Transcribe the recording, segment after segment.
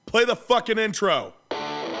Play the fucking intro.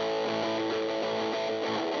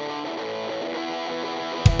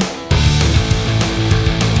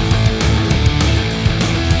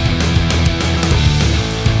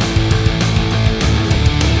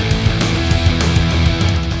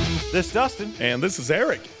 This is Dustin. And this is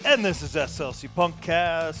Eric. And this is SLC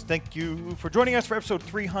Punkcast. Thank you for joining us for episode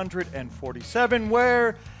 347,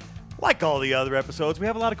 where, like all the other episodes, we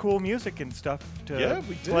have a lot of cool music and stuff to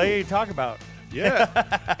play and talk about. Yeah.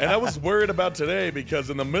 And I was worried about today because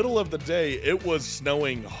in the middle of the day, it was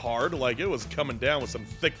snowing hard. Like, it was coming down with some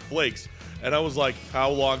thick flakes. And I was like,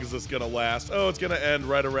 how long is this going to last? Oh, it's going to end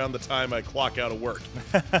right around the time I clock out of work.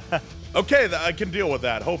 Okay, I can deal with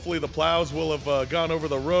that. Hopefully the plows will have gone over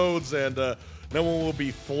the roads and no one will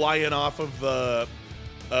be flying off of the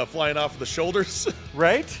shoulders.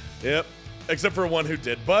 Right? Yep. Except for one who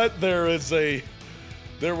did. But there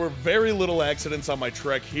were very little accidents on my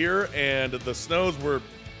trek here, and the snows was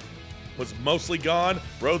mostly gone.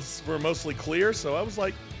 Roads were mostly clear, so I was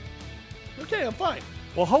like, okay, I'm fine.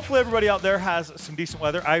 Well, hopefully everybody out there has some decent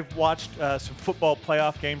weather. I've watched some football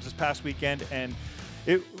playoff games this past weekend, and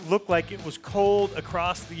it looked like it was cold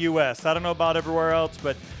across the U.S. I don't know about everywhere else,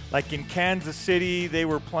 but like in Kansas City, they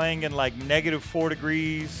were playing in like -4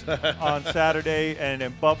 degrees on Saturday, and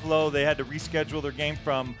in Buffalo, they had to reschedule their game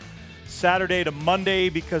from Saturday to Monday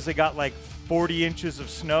because they got like 40 inches of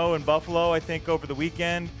snow in Buffalo, I think, over the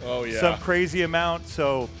weekend. Oh, yeah. Some crazy amount.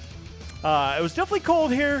 So it was definitely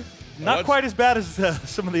cold here. Not quite as bad as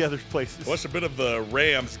some of the other places. Watched a bit of the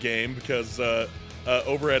Rams game because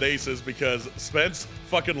over at Aces because Spence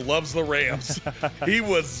fucking loves the Rams. He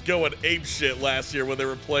was going ape shit last year when they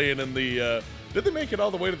were playing in the. Did they make it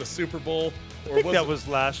all the way to the Super Bowl? Or I think that was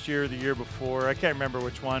last year or the year before. I can't remember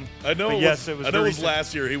which one. I know it was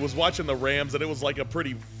last year. He was watching the Rams, and it was like a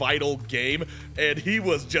pretty vital game, and he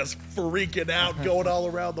was just freaking out, going all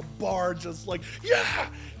around the bar, just like,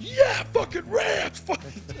 yeah, fucking Rams.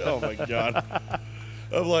 Oh, my God.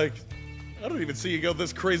 I'm like, I don't even see you go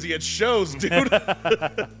this crazy at shows, dude.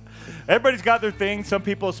 Everybody's got their thing. Some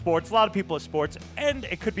people at sports, a lot of people at sports, and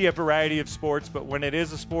it could be a variety of sports, but when it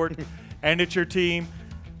is a sport and it's your team,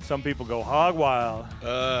 some people go hog wild.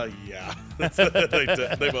 Yeah.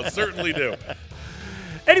 They most certainly do.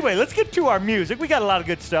 Anyway, let's get to our music. We got a lot of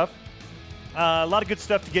good stuff. A lot of good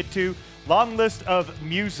stuff to get to. Long list of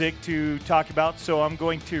music to talk about, so I'm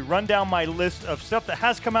going to run down my list of stuff that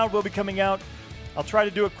has come out, will be coming out. I'll try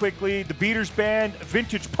to do it quickly. The Beaters Band,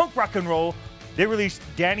 Vintage Punk Rock and Roll. They released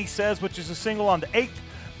Danny Says, which is a single, on the 8th.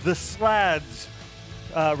 The Slads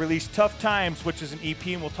released Tough Times, which is an EP,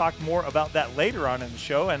 and we'll talk more about that later on in the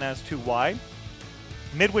show and as to why.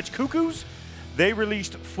 Midwich Cuckoos, they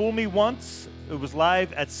released Fool Me Once. It was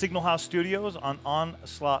live at Signal House Studios on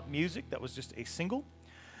Onslaught Music. That was just a single.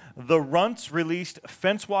 The Runts released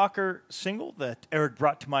Fence Walker single that Eric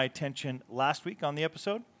brought to my attention last week on the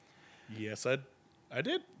episode. Yes, I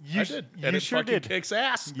did. You And it sure fucking did. kicks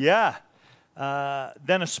ass. Yeah.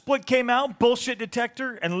 Then a split came out, Bullshit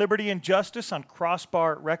Detector and Liberty and Justice on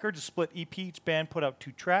Crossbar Records, a split EP. Each band put out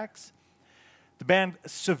 2 tracks. The band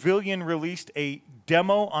Civilian released a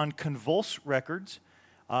demo on Convulse Records.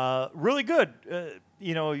 Really good.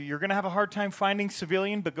 You're going to have a hard time finding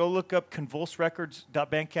Civilian, but go look up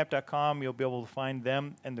convulserecords.bandcamp.com. You'll be able to find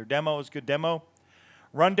them, and their demo is a good demo.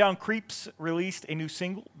 Rundown Creeps released a new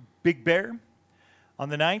single, Big Bear. On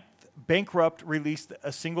the 9th, Bankrupt released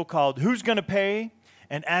a single called Who's Gonna Pay?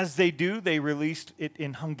 And as they do, they released it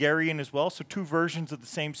in Hungarian as well. So 2 versions of the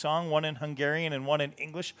same song, one in Hungarian and one in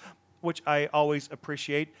English, which I always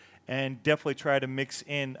appreciate, and definitely try to mix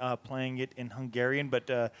in playing it in Hungarian. But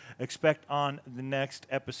expect on the next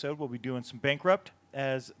episode, we'll be doing some Bankrupt,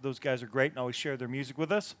 as those guys are great and always share their music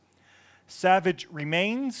with us. Savage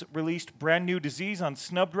Remains released Brand New Disease on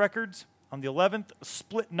Snubbed Records. On the 11th,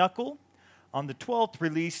 Split Knuckle. On the 12th,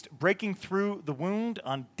 released Breaking Through the Wound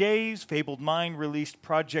on Days. Fabled Mind released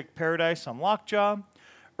Project Paradise on Lockjaw.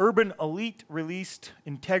 Urban Elite released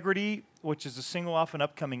Integrity, which is a single off an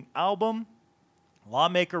upcoming album.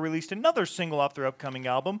 Lawmaker released another single off their upcoming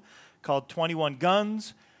album called 21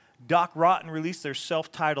 Guns. Doc Rotten released their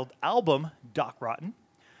self-titled album, Doc Rotten.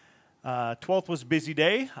 12th was Busy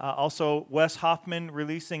Day. Also, Wes Hoffman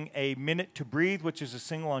releasing A Minute to Breathe, which is a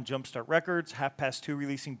single on Jumpstart Records. 2:30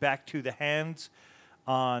 releasing Back to the Hands,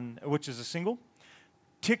 which is a single.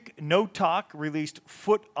 Tick No Talk released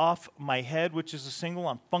Foot Off My Head, which is a single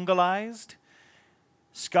on Fungalized.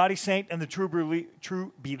 Scotty Saint and the True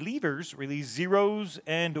Believers released Zeros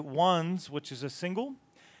and Ones, which is a single.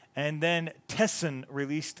 And then Tesson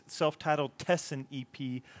released self-titled Tesson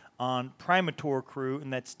EP on Primator Crew,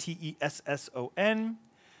 and that's Tesson.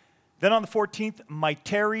 Then on the 14th,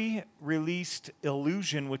 Myteri released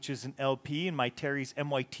Illusion, which is an LP, and Myteri's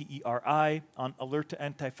Myteri on Alerta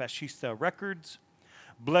Antifascista Records.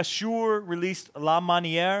 Blessure released La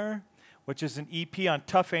Manière, which is an EP on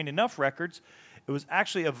Tough Ain't Enough Records. It was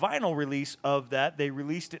actually a vinyl release of that. They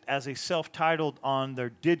released it as a self-titled on their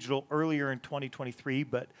digital earlier in 2023,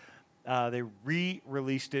 but they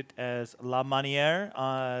re-released it as La Manière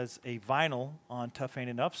as a vinyl on Tough Ain't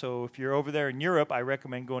Enough. So if you're over there in Europe, I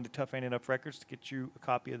recommend going to Tough Ain't Enough Records to get you a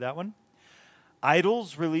copy of that one.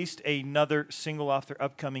 Idols released another single off their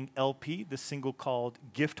upcoming LP, the single called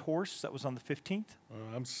Gift Horse. That was on the 15th.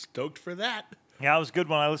 I'm stoked for that. Yeah, it was good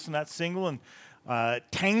when I listened to that single. And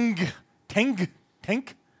Tang,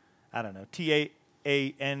 I don't know, Taangk,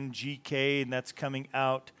 and that's coming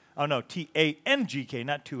out. Oh, no, Tangk,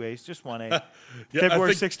 not two A's, just one A. Yeah,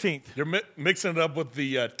 February 16th. You're mixing it up with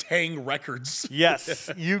the Tang Records. Yes,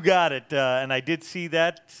 you got it. And I did see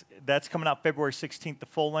that. That's coming out February 16th, the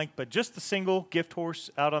full length, but just the single, Gift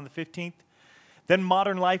Horse, out on the 15th. Then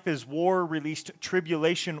Modern Life is War released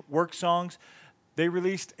Tribulation Work Songs. They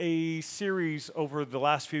released a series over the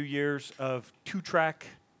last few years of 2-track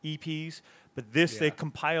EPs, but they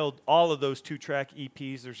compiled all of those 2-track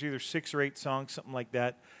EPs. There's either 6 or 8 songs, something like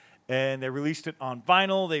that. And they released it on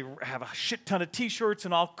vinyl. They have a shit ton of T-shirts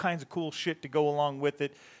and all kinds of cool shit to go along with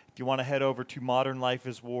it. If you want to head over to Modern Life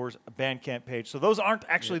is War's Bandcamp page. So those aren't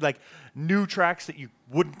actually like new tracks that you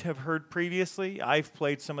wouldn't have heard previously. I've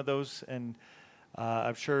played some of those, and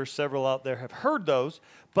I'm sure several out there have heard those.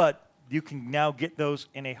 But you can now get those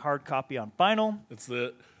in a hard copy on vinyl. It's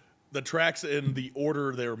the tracks in the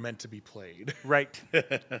order they were meant to be played. Right.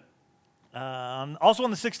 Also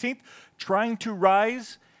on the 16th, Trying to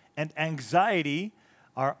Rise and Anxiety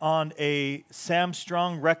are on a Sam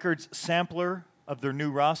Strong Records sampler of their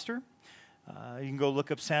new roster. You can go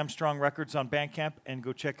look up Sam Strong Records on Bandcamp and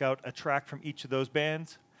go check out a track from each of those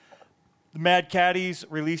bands. The Mad Caddies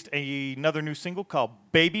released another new single called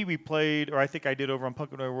Baby. We played, or I think I did over on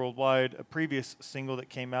Punk Worldwide, a previous single that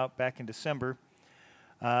came out back in December.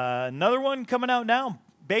 Another one coming out now,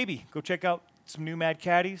 Baby. Go check out some new Mad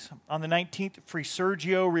Caddies. On the 19th, Free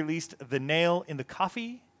Sergio released The Nail in the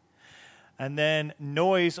Coffee. And then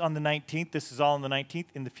Noise on the 19th. This is all on the 19th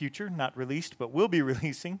in the future, not released, but will be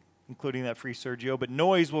releasing, including that Free Sergio. But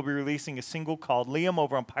Noise will be releasing a single called Liam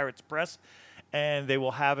over on Pirates Press, and they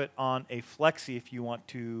will have it on a flexi if you want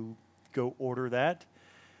to go order that.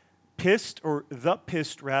 Pissed, or The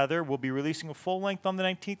Pissed rather, will be releasing a full length on the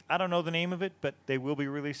 19th. I don't know the name of it, but they will be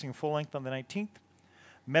releasing a full length on the 19th.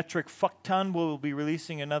 Metric Fuckton will be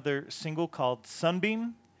releasing another single called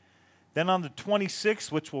Sunbeam. Then on the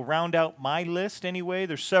 26th, which will round out my list anyway,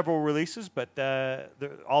 there's several releases, but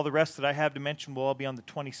all the rest that I have to mention will all be on the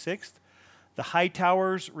 26th. The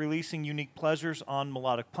Hightowers releasing Unique Pleasures on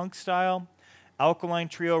Melodic Punk Style. Alkaline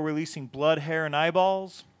Trio releasing Blood, Hair, and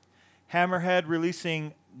Eyeballs. Hammerhead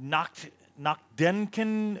releasing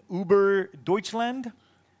Nachdenken über Deutschland.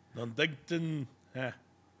 Nachdenken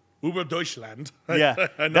über Deutschland. Yeah,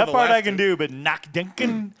 I know that the part last I can do, but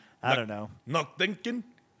Nachdenken, I don't know. Nachdenken?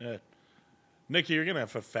 Nikki, you're going to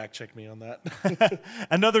have to fact check me on that.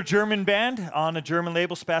 Another German band on a German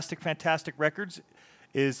label, Spastic Fantastic Records,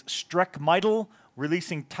 is Streck Meidel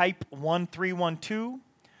releasing Type 1312.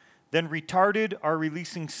 Then Retarded are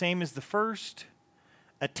releasing Same as the First.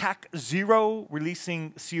 Attack Zero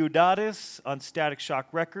releasing Ciudades on Static Shock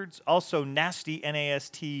Records. Also Nasty,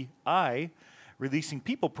 N-A-S-T-I, releasing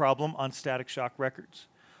People Problem on Static Shock Records.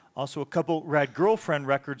 Also a couple Rad Girlfriend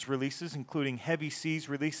Records releases, including Heavy Seas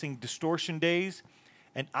releasing Distortion Days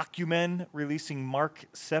and Acumen releasing Mark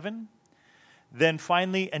 7. Then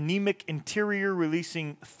finally, Anemic Interior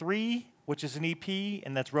releasing 3, which is an EP,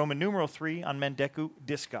 and that's Roman numeral 3 on Mendeku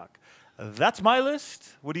Discog. That's my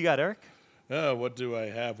list. What do you got, Eric? What do I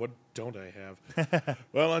have? What don't I have?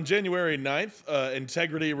 Well, on January 9th,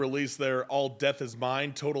 Integrity released their All Death Is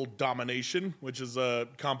Mine Total Domination, which is a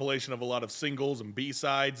compilation of a lot of singles and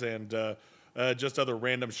B-sides and just other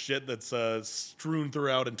random shit that's strewn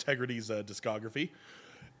throughout Integrity's discography.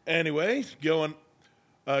 Anyway, going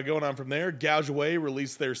on from there, Gouge Away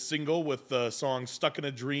released their single with the songs Stuck in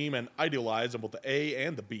a Dream and Idealize on both the A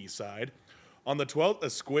and the B side. On the 12th,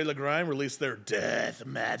 Escuela Grime released their Death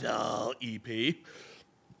Metal EP.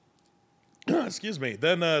 Excuse me.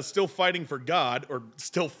 Then Still Fighting God.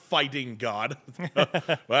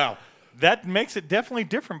 Wow. That makes it definitely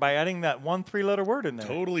different by adding that one 3-letter word in there.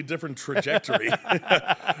 Totally different trajectory.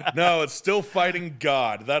 No, it's Still Fighting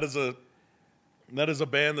God. That is a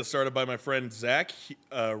band that started by my friend Zach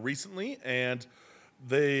recently, and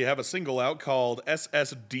they have a single out called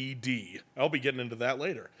SSDD. I'll be getting into that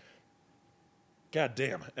later. God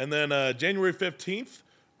damn. And then January 15th,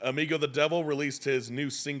 Amigo the Devil released his new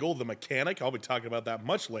single, The Mechanic. I'll be talking about that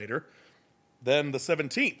much later. Then the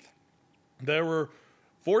 17th, there were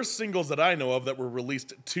 4 singles that I know of that were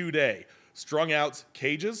released today. Strung Out's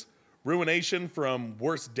Cages, Ruination from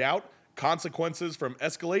Worst Doubt, Consequences from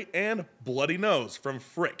Escalate, and Bloody Nose from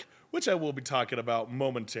Frick, which I will be talking about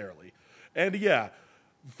momentarily. And yeah,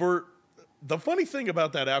 for the funny thing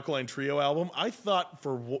about that Alkaline Trio album, I thought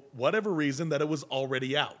for whatever reason that it was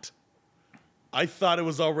already out. I thought it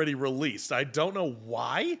was already released. I don't know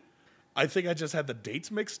why. I think I just had the dates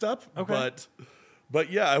mixed up. Okay. But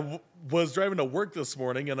yeah, I was driving to work this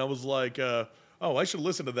morning and I was like, oh, I should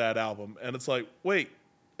listen to that album. And it's like, wait,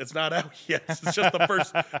 it's not out yet. It's just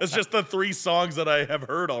it's just the 3 songs that I have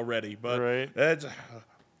heard already. But right.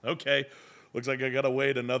 Okay. Looks like I got to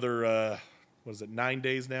wait another, 9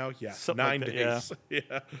 days now? Yeah, something 9 like days.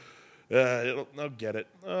 Yeah. I'll get it.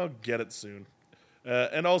 I'll get it soon.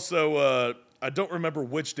 And also, I don't remember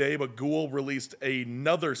which day, but Ghoul released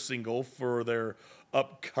another single for their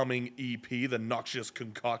upcoming EP, The Noxious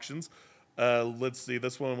Concoctions. Let's see.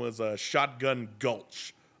 This one was Shotgun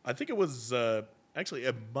Gulch. I think it was, actually,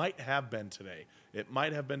 it might have been today. It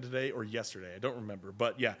might have been today or yesterday. I don't remember.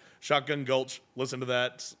 But yeah, Shotgun Gulch. Listen to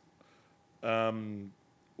that.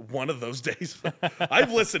 One of those days.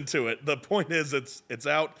 I've listened to it. The point is it's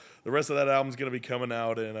out. The rest of that album is going to be coming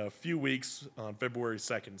out in a few weeks on February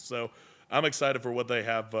 2nd. So I'm excited for what they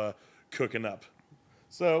have cooking up.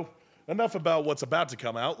 So enough about what's about to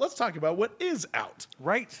come out. Let's talk about what is out.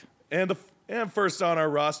 Right. And first on our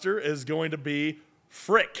roster is going to be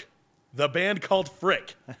Frick. The band called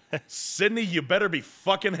Frick. Sydney, you better be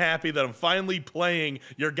fucking happy that I'm finally playing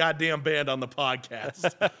your goddamn band on the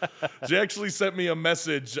podcast. She actually sent me a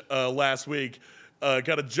message last week, kind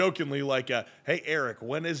of jokingly like, hey, Eric,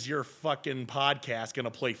 when is your fucking podcast going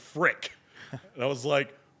to play Frick? And I was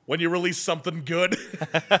like, when you release something good.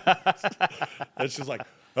 And she's like,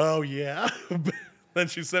 oh, yeah? Then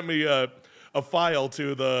she sent me a file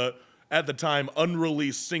to the, at the time,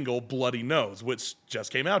 unreleased single Bloody Nose, which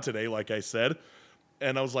just came out today, like I said.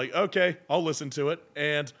 And I was like, okay, I'll listen to it.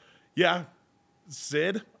 And yeah,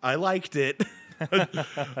 Sid, I liked it.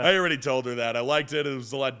 I already told her that. I liked it. It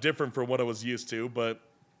was a lot different from what I was used to. But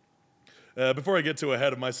before I get too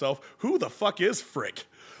ahead of myself, who the fuck is Frick?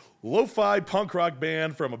 Lo-fi punk rock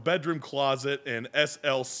band from a bedroom closet in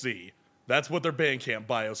SLC. That's what their Bandcamp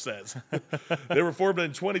bio says. They were formed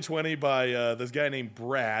in 2020 by this guy named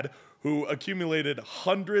Brad, who accumulated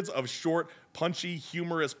hundreds of short, punchy,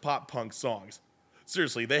 humorous pop-punk songs.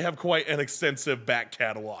 Seriously, they have quite an extensive back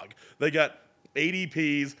catalog. They got 8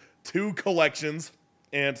 EPs, 2 collections,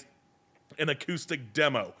 and an acoustic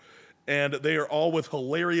demo. And they are all with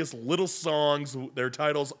hilarious little songs, their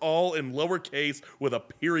titles all in lowercase with a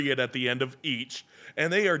period at the end of each.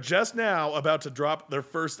 And they are just now about to drop their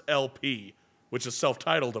first LP, which is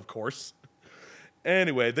self-titled, of course.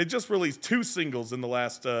 Anyway, they just released 2 singles in the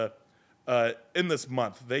last... in this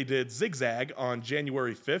month. They did Zigzag on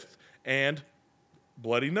January 5th and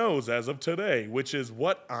Bloody Nose as of today, which is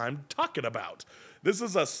what I'm talking about. This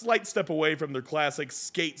is a slight step away from their classic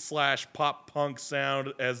skate/pop-punk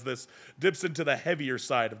sound as this dips into the heavier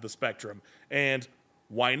side of the spectrum. And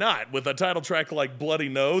why not? With a title track like Bloody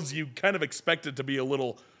Nose, you kind of expect it to be a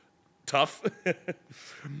little tough.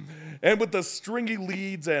 And with the stringy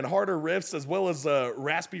leads and harder riffs, as well as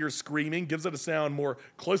raspier screaming, gives it a sound more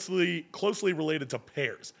closely related to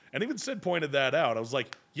Pears. And even Sid pointed that out. I was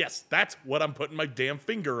like, yes, that's what I'm putting my damn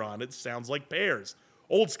finger on. It sounds like Pears.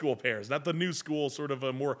 Old school Pears, not the new school, sort of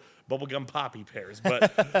a more bubblegum poppy Pears,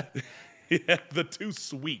 but yeah, the too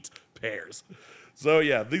sweet Pears. So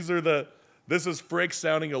yeah, this is Frick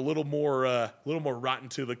sounding a little more rotten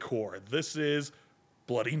to the core. This is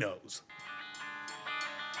Bloody Nose.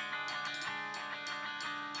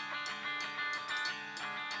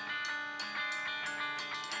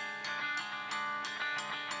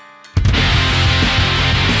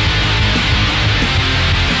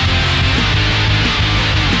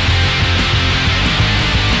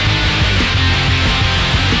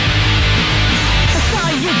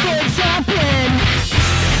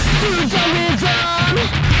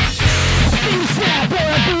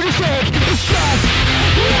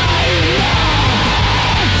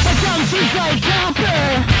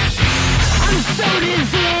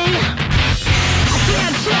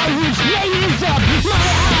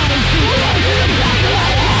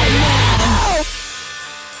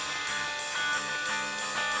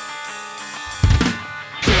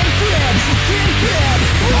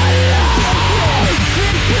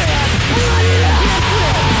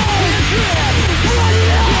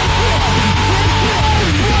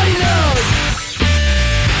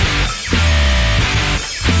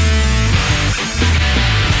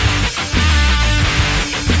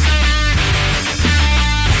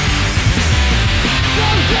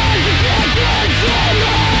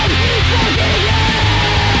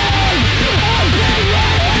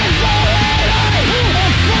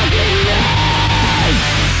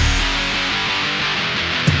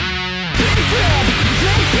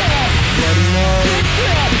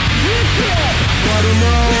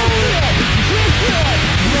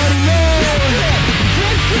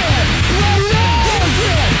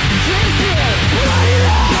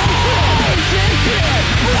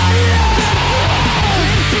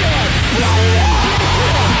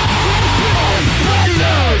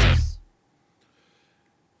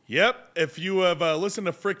 if you have listened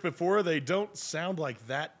to Frick before, they don't sound like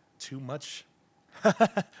that too much.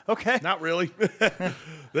 Okay. Not really.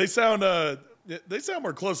 They sound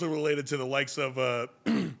more closely related to the likes of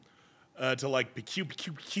to like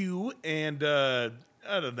PQ, and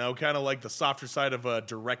I don't know, kind of like the softer side of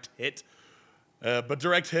Direct Hit. But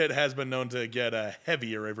Direct Hit has been known to get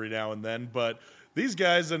heavier every now and then. But these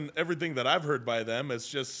guys and everything that I've heard by them is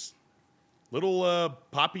just little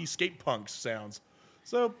poppy skate punk sounds.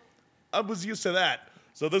 So I was used to that.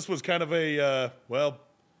 So this was kind of a,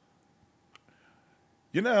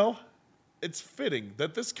 it's fitting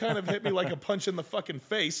that this kind of hit me like a punch in the fucking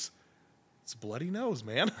face. It's a bloody nose,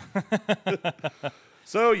 man.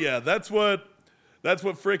 So yeah, that's what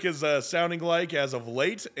Frick is sounding like as of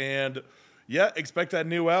late. And yeah, expect that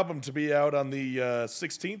new album to be out on the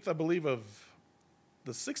 16th, I believe,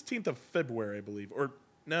 the 16th of February, I believe. Or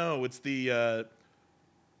no, it's the...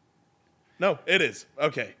 No, it is.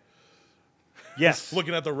 Okay. Yes.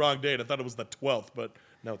 Looking at the wrong date. I thought it was the 12th, but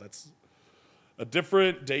no, that's a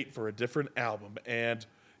different date for a different album. And,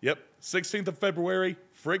 yep, 16th of February,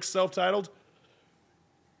 Frick self-titled.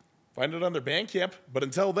 Find it on their Bandcamp. But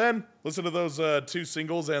until then, listen to those 2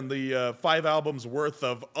 singles and the 5 albums worth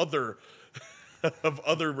of other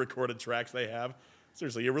recorded tracks they have.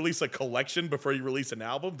 Seriously, you release a collection before you release an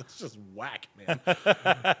album? That's just whack, man.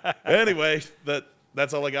 Anyway,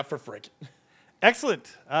 that's all I got for Frick.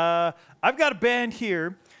 Excellent. I've got a band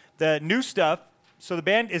here, the new stuff. So the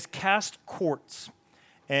band is Cast Quartz,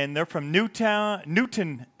 and they're from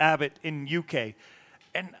Newton Abbot in UK.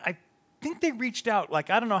 And I think they reached out. Like,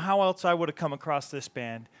 I don't know how else I would have come across this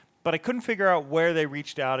band, but I couldn't figure out where they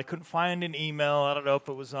reached out. I couldn't find an email. I don't know if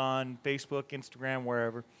it was on Facebook, Instagram,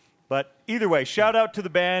 wherever. But either way, shout out to the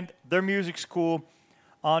band. Their music's cool.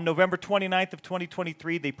 On November 29th of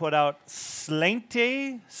 2023, they put out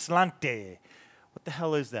Slante. What the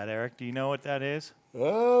hell is that, Eric? Do you know what that is?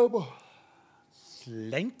 Slante?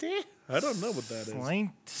 I don't know what that is.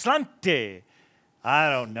 Slante. I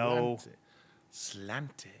don't know.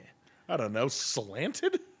 Slante. I don't know.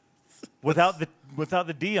 Slanted? Without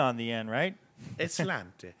the D on the end, right?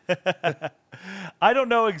 Slante. I don't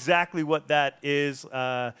know exactly what that is.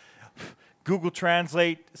 Google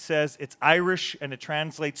Translate says it's Irish and it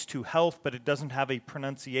translates to health, but it doesn't have a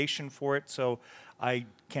pronunciation for it, so I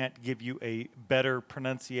can't give you a better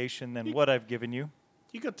pronunciation than what I've given you.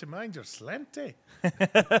 You got to mind your slante.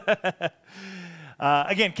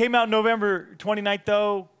 Again, came out November 29th,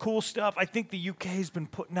 though. Cool stuff. I think the UK has been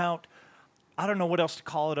putting out, I don't know what else to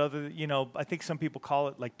call it I think some people call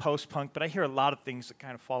it like post-punk, but I hear a lot of things that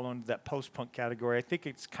kind of fall into that post-punk category. I think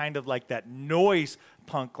it's kind of like that noise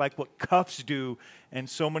punk, like what Cuffs do and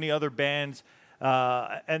so many other bands.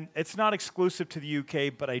 And it's not exclusive to the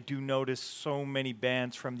UK, but I do notice so many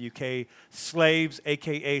bands from the UK. Slaves,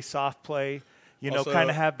 a.k.a. Soft Play, kind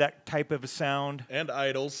of have that type of a sound. And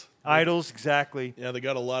Idols. Idols, exactly. Yeah, they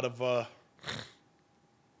got a lot of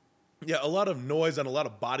noise and a lot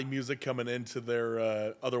of body music coming into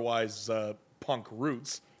their otherwise punk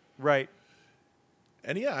roots. Right.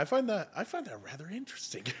 And yeah, I find that rather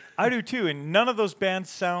interesting. I do too, and none of those bands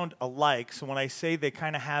sound alike. So when I say they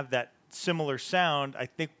kind of have that similar sound, I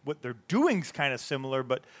think what they're doing is kind of similar,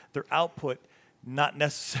 but their output not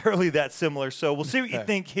necessarily that similar. So we'll see what you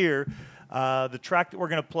think here. The track that we're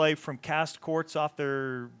going to play from Cast Quartz off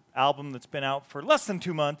their album that's been out for less than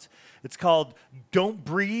 2 months. It's called Don't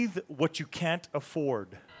Breathe What You Can't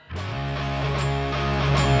Afford.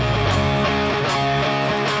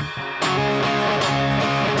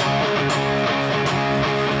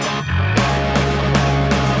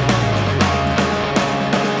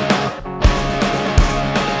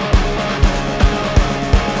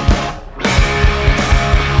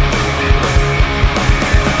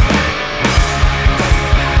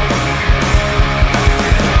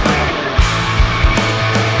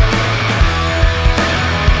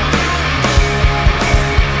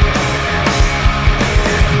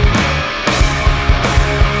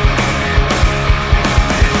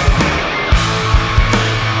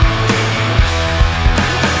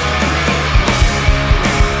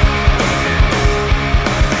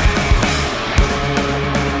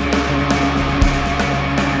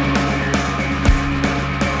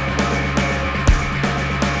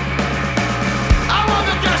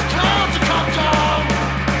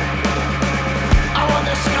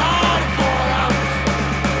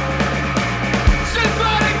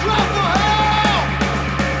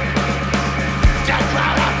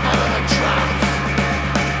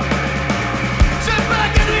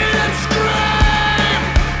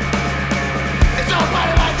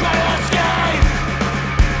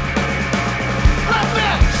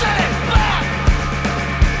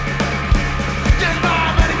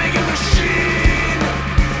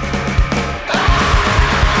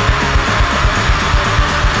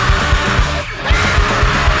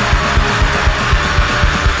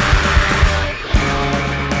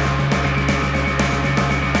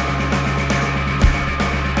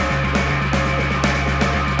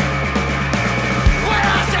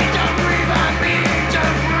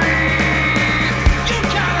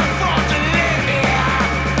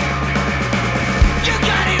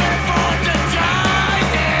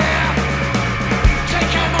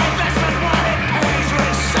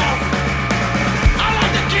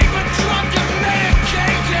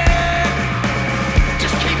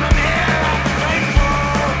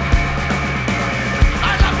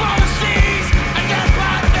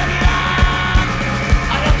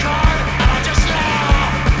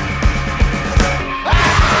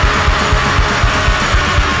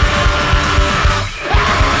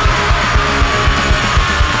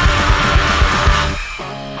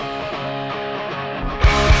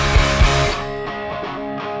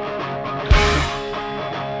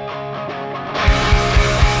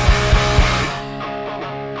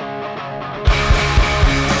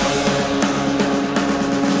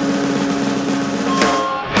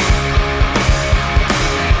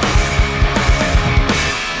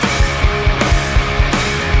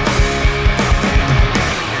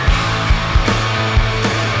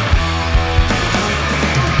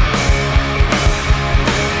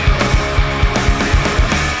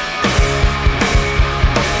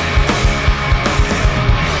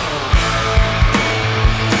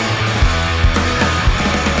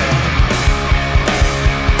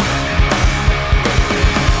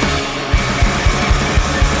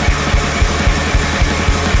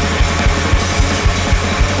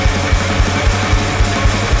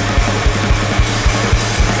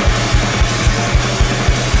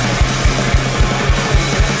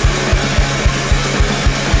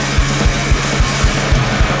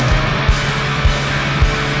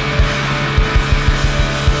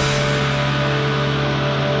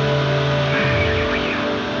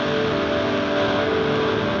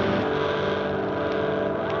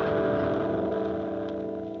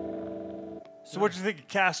 So what did you think of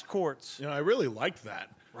Cast Quartz? I really liked that.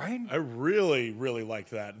 Right? I really, really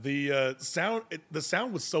liked that. The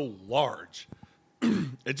sound was so large.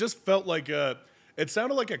 It just felt like it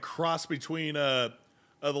sounded like a cross between the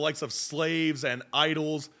likes of Slaves and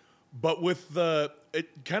Idols, but with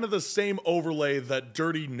kind of the same overlay that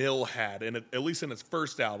Dirty Nil had, at least in its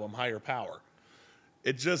first album, Higher Power.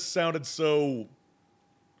 It just sounded so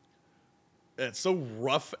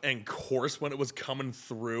rough and coarse when it was coming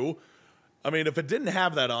through. I mean, if it didn't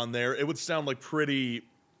have that on there, it would sound pretty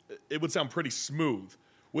smooth,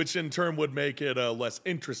 which in turn would make it less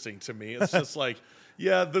interesting to me. It's just like,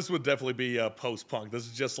 yeah, this would definitely be post-punk. This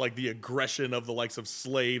is just like the aggression of the likes of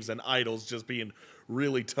Slaves and Idols just being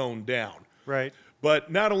really toned down. Right.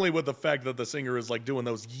 But not only with the fact that the singer is like doing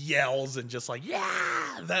those yells and just like, yeah,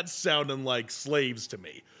 that's sounding like Slaves to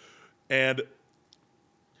me. And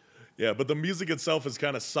yeah, but the music itself is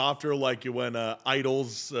kind of softer, like when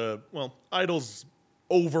Idols'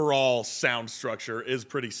 overall sound structure is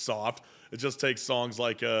pretty soft. It just takes songs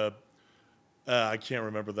like I can't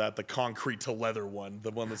remember the Concrete to Leather one, the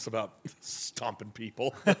one that's about stomping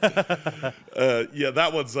people. Yeah,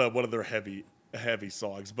 that one's one of their heavy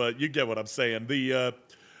songs, but you get what I'm saying.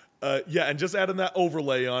 And just adding that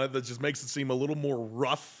overlay on it that just makes it seem a little more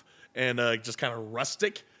rough and just kind of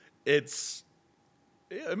rustic.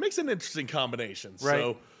 It makes an interesting combination.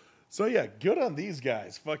 Right. So yeah, good on these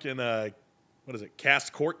guys. Fucking what is it?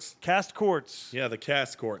 Cast Quartz? Cast Quartz. Yeah, the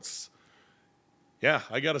Cast Quartz. Yeah,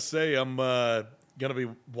 I gotta say, I'm gonna be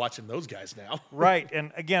watching those guys now. Right,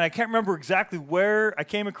 and again, I can't remember exactly where I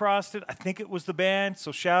came across it. I think it was the band,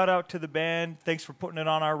 so shout out to the band. Thanks for putting it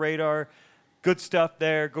on our radar. Good stuff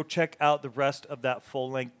there. Go check out the rest of that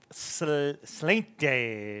full-length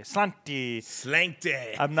Slanty.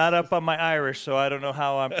 I'm not up on my Irish, so I don't know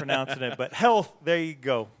how I'm pronouncing it, but Health, there you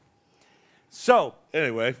go. So,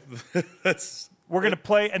 anyway, we're going to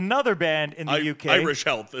play another band in the UK. Irish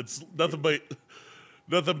Health. It's nothing but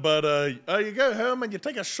you go home and you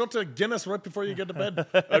take a shot of Guinness right before you go to bed.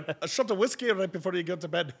 A shot of whiskey right before you go to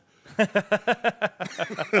bed.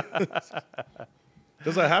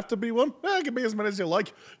 Does it have to be one? It can be as many as you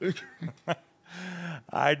like. All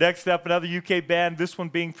right, next up, another UK band, this one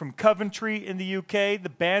being from Coventry in the UK. The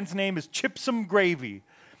band's name is Chipsum Gravy,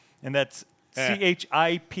 and that's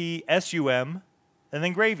Chipsum, and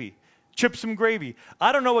then Gravy. Chipsum Gravy.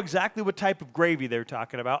 I don't know exactly what type of gravy they're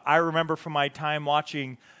talking about. I remember from my time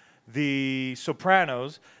watching The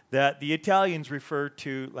Sopranos that the Italians refer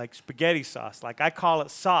to like spaghetti sauce. Like I call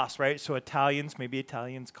it sauce, right? So maybe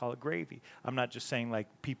Italians call it gravy. I'm not just saying like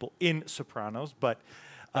people in Sopranos, but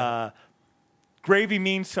gravy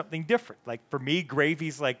means something different. Like for me,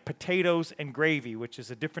 gravy's like potatoes and gravy, which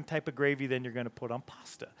is a different type of gravy than you're going to put on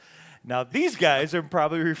pasta. Now, these guys are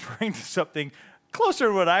probably referring to something closer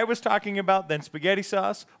to what I was talking about than spaghetti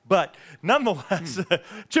sauce, but nonetheless,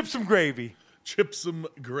 Chipsum Gravy. Chipsum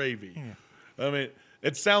Gravy. I mean,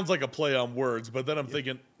 it sounds like a play on words, but then I'm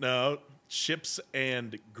thinking, no, chips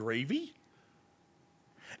and gravy?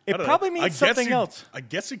 It probably means something else. I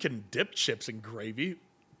guess you can dip chips in gravy.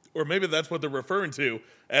 Or maybe that's what they're referring to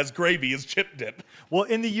as gravy is chip dip. Well,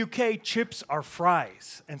 in the UK, chips are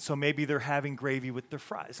fries. And so maybe they're having gravy with their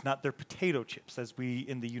fries, not their potato chips, as we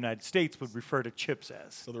in the United States would refer to chips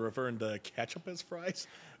as. So they're referring to ketchup as fries?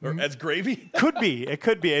 Or as gravy? Could be. It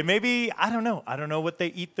could be. And maybe, I don't know. I don't know what they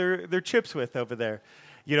eat their chips with over there.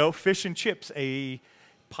 You know, fish and chips, a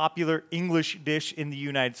popular English dish in the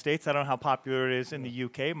United States. I don't know how popular it is in the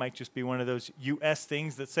UK. It might just be one of those US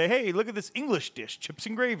things that say, hey, look at this English dish, chips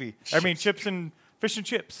and gravy. Chips and fish and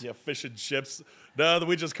chips. Yeah, fish and chips. No,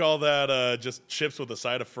 we just call that just chips with a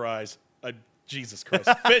side of fries. Jesus Christ.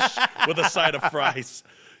 Fish with a side of fries.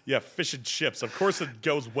 Yeah, fish and chips. Of course it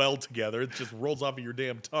goes well together. It just rolls off of your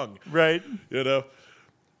damn tongue. Right. You know?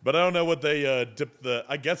 But I don't know what they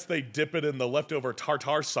I guess they dip it in the leftover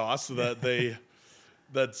tartar sauce that they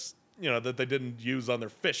that they didn't use on their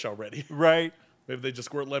fish already. Right. Maybe they just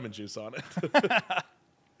squirt lemon juice on it.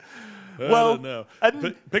 Well, I don't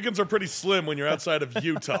know. Pickings are pretty slim when you're outside of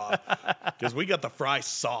Utah because we got the fry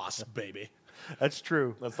sauce, baby. That's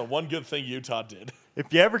true. That's the one good thing Utah did.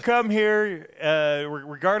 If you ever come here,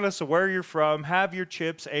 regardless of where you're from, have your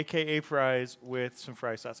chips, a.k.a. fries, with some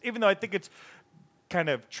fry sauce. Even though I think it's kind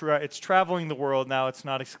of it's traveling the world now. It's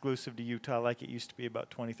not exclusive to Utah like it used to be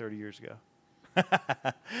about 20, 30 years ago.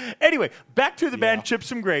 Anyway, back to the band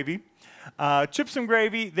Chipsum Gravy. Chipsum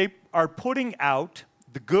Gravy, they are putting out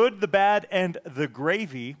The Good, the Bad, and the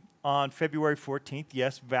Gravy on February 14th.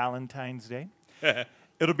 Yes, Valentine's Day.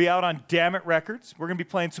 It'll be out on Dammit Records. We're going to be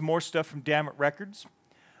playing some more stuff from Dammit Records.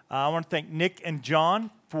 I want to thank Nick and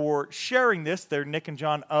John for sharing this. They're Nick and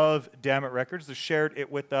John of Dammit Records. They shared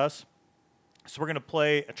it with us. So we're going to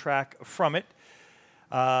play a track from it.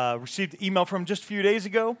 Received an email from just a few days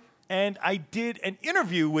ago, and I did an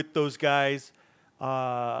interview with those guys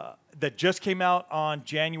that just came out on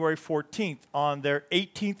January 14th on their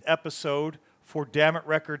 18th episode for Dammit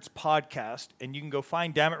Records podcast. And you can go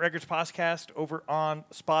find Dammit Records podcast over on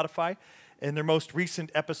Spotify. And their most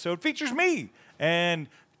recent episode features me and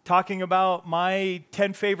talking about my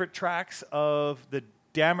 10 favorite tracks of the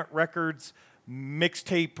Dammit Records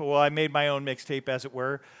mixtape. Well, I made my own mixtape, as it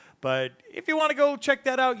were. But if you want to go check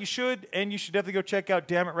that out, you should. And you should definitely go check out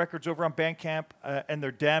Dammit Records over on Bandcamp and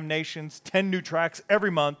their Damnations. 10 new tracks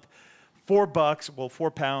every month. $4, well,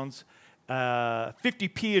 £4.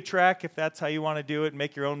 50p a track if that's how you want to do it.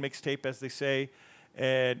 Make your own mixtape, as they say.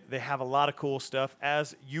 And they have a lot of cool stuff,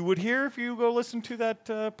 as you would hear if you go listen to that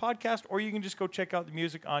podcast, or you can just go check out the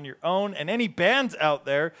music on your own. And any bands out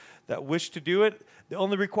there that wish to do it, the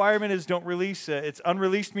only requirement is don't release. It's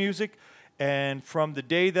unreleased music, and from the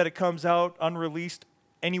day that it comes out, unreleased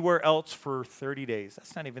anywhere else for 30 days.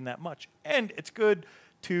 That's not even that much. And it's good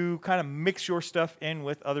to kind of mix your stuff in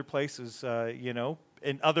with other places,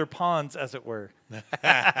 in other ponds, as it were.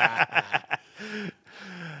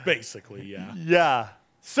 Basically, yeah. Yeah.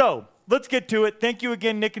 So let's get to it. Thank you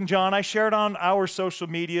again, Nick and John. I shared on our social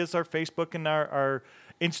medias, our Facebook and our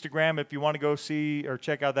Instagram, if you want to go see or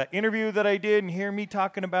check out that interview that I did and hear me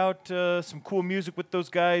talking about some cool music with those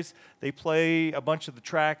guys. They play a bunch of the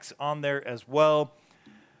tracks on there as well.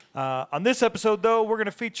 On this episode, though, we're going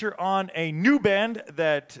to feature on a new band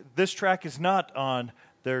that this track is not on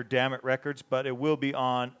their Dammit Records, but it will be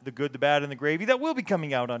on The Good, the Bad, and the Gravy. That will be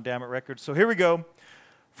coming out on Dammit Records. So here we go.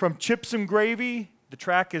 From Chipsum Gravy, the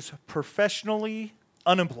track is Professionally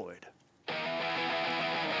Unemployed.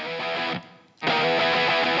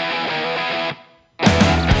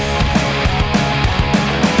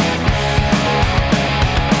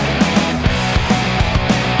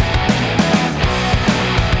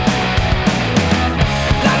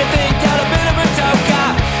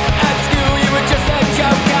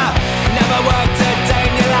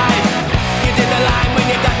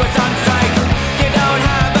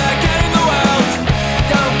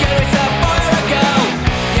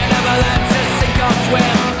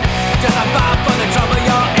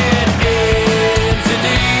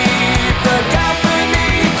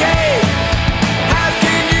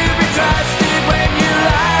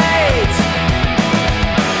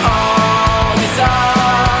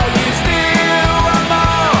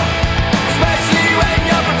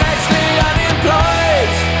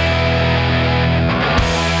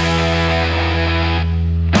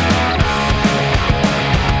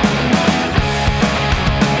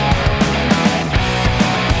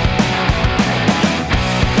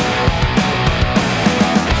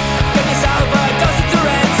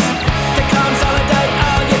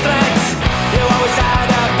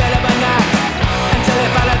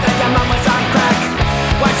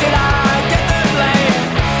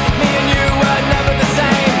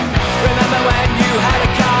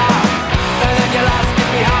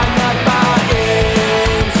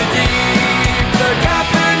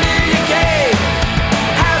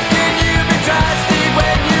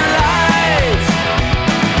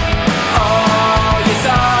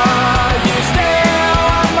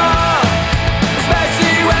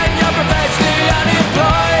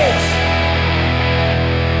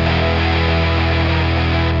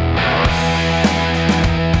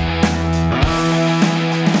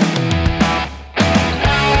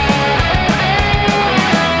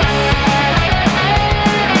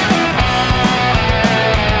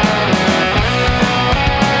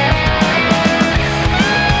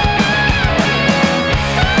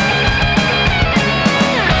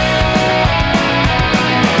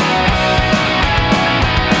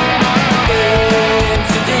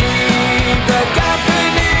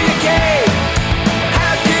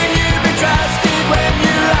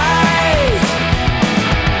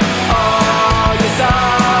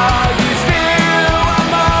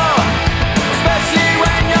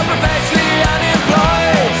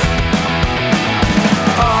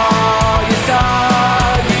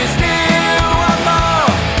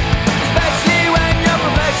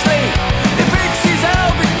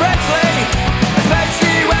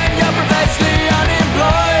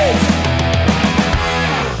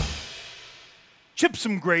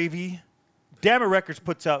 Chipsum Gravy. Dammit Records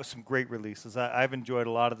puts out some great releases. I've enjoyed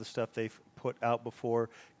a lot of the stuff they've put out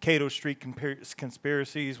before. Cato Street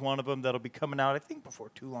Conspiracy is one of them that'll be coming out, I think, before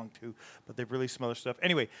too long, too. But they've released some other stuff.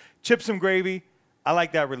 Anyway, Chipsum Gravy, I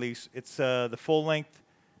like that release. It's the full-length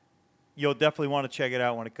you'll definitely want to check it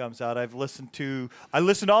out when it comes out. I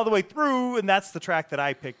listened all the way through, and that's the track that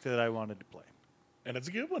I picked that I wanted to play. And it's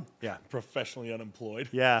a good one. Yeah. Professionally unemployed.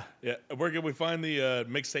 Yeah. Yeah. Where can we find the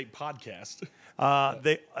Mixtape Podcast?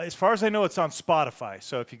 As far as I know, it's on Spotify.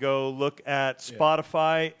 So if you go look at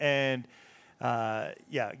Spotify and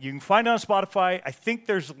you can find it on Spotify. I think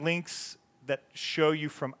there's links that show you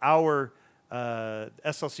from our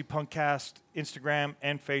SLC Punkcast Instagram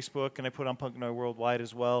and Facebook, and I put on Punk Noise Worldwide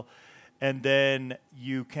as well. And then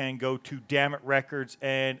you can go to Dammit Records,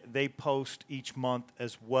 and they post each month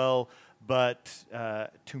as well. But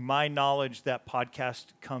to my knowledge, that podcast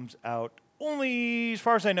comes out only, as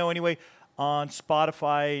far as I know anyway, on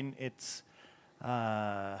Spotify. And it's,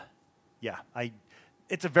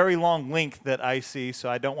 it's a very long link that I see, so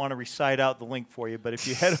I don't want to recite out the link for you. But if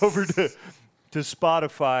you head over to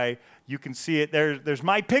Spotify, you can see it. There's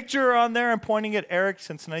my picture on there. I'm pointing at Eric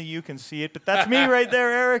since none of you can see it, but that's me right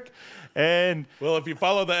there, Eric. And well, if you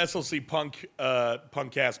follow the SLC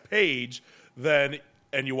Punkcast page,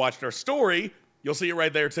 and you watched our story, you'll see it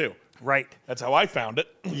right there too. Right. That's how I found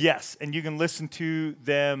it. Yes, and you can listen to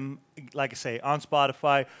them, like I say, on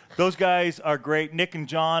Spotify. Those guys are great. Nick and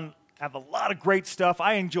John have a lot of great stuff.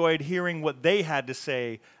 I enjoyed hearing what they had to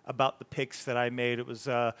say about the picks that I made. It was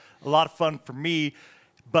a lot of fun for me.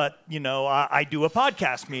 But, I do a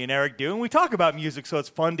podcast, me and Eric do, and we talk about music, so it's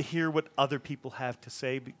fun to hear what other people have to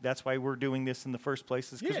say. That's why we're doing this in the first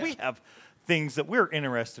place, is because we have things that we're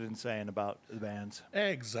interested in saying about the bands.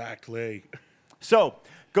 Exactly. So,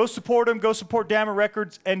 go support them. Go support Dammit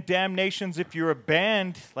Records and Damnations. If you're a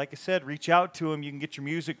band, like I said, reach out to them. You can get your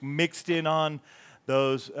music mixed in on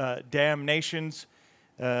those Damnations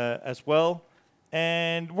as well.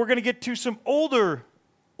 And we're going to get to some older,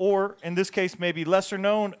 or in this case, maybe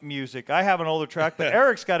lesser-known music. I have an older track, but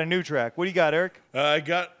Eric's got a new track. What do you got, Eric? I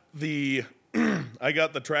got the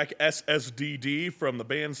track SSDD from the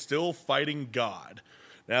band Still Fighting God.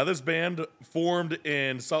 Now, this band formed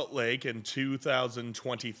in Salt Lake in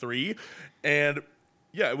 2023, and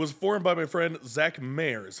it was formed by my friend Zach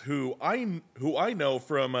Mayers, who I know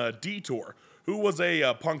from Detour, who was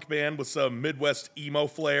a punk band with some Midwest emo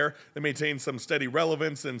flair. They maintained some steady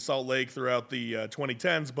relevance in Salt Lake throughout the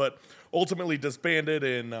 2010s, but ultimately disbanded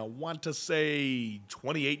in, I want to say,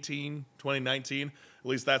 2018, 2019. At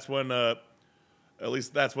least that's when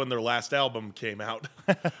their last album came out.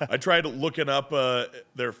 I tried looking up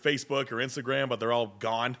their Facebook or Instagram, but they're all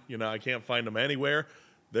gone. I can't find them anywhere.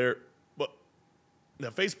 The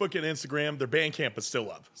Facebook and Instagram, their Bandcamp is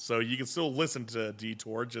still up, so you can still listen to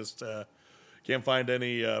Detour. Just can't find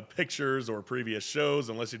any pictures or previous shows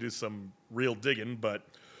unless you do some real digging. But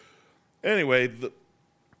anyway,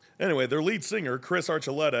 their lead singer, Chris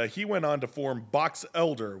Archuleta, he went on to form Box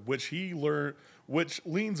Elder, which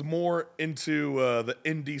leans more into the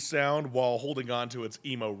indie sound while holding on to its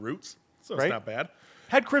emo roots. So it's not bad.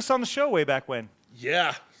 Had Chris on the show way back when.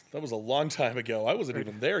 Yeah, that was a long time ago. I wasn't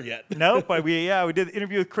even there yet. No, but we did the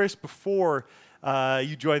interview with Chris before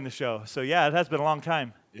you joined the show. So, it has been a long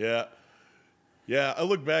time. Yeah. Yeah, I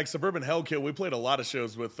look back, Suburban Hellkill, we played a lot of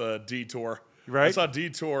shows with Detour. Right. I saw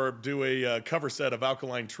Detour do a cover set of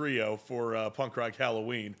Alkaline Trio for Punk Rock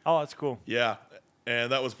Halloween. Oh, that's cool. Yeah,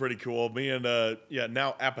 and that was pretty cool. Me and,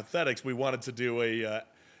 now Apathetics, we wanted to do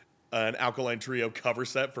an Alkaline Trio cover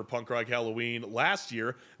set for Punk Rock Halloween last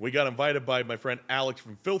year. We got invited by my friend Alex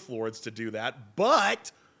from Filth Lords to do that,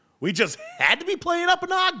 but we just had to be playing up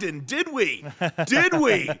in Ogden, did we? Did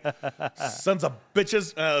we? Sons of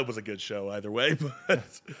bitches. It was a good show either way,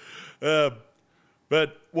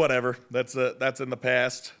 but whatever. That's in the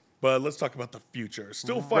past. But let's talk about the future.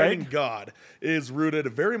 Still Fighting God is rooted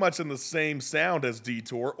very much in the same sound as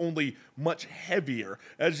Detour, only much heavier,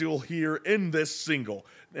 as you'll hear in this single.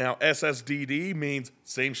 Now, SSDD means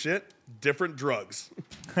same shit, different drugs.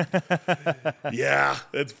 Yeah,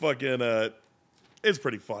 it's fucking... It's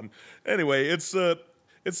pretty fun. Anyway, it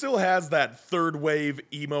still has that third wave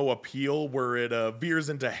emo appeal where it veers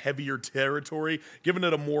into heavier territory, giving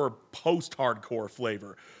it a more post-hardcore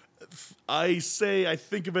flavor. I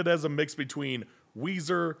think of it as a mix between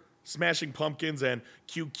Weezer, Smashing Pumpkins, and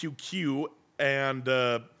QQQ,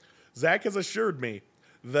 and Zach has assured me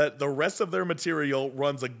that the rest of their material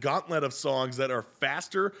runs a gauntlet of songs that are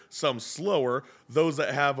faster, some slower, those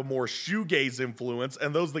that have a more shoegaze influence,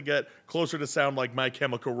 and those that get closer to sound like My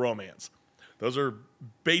Chemical Romance. Those are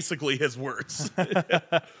basically his words.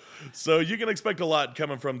 So you can expect a lot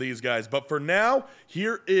coming from these guys. But for now,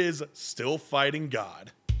 here is Still Fighting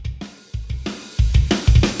God.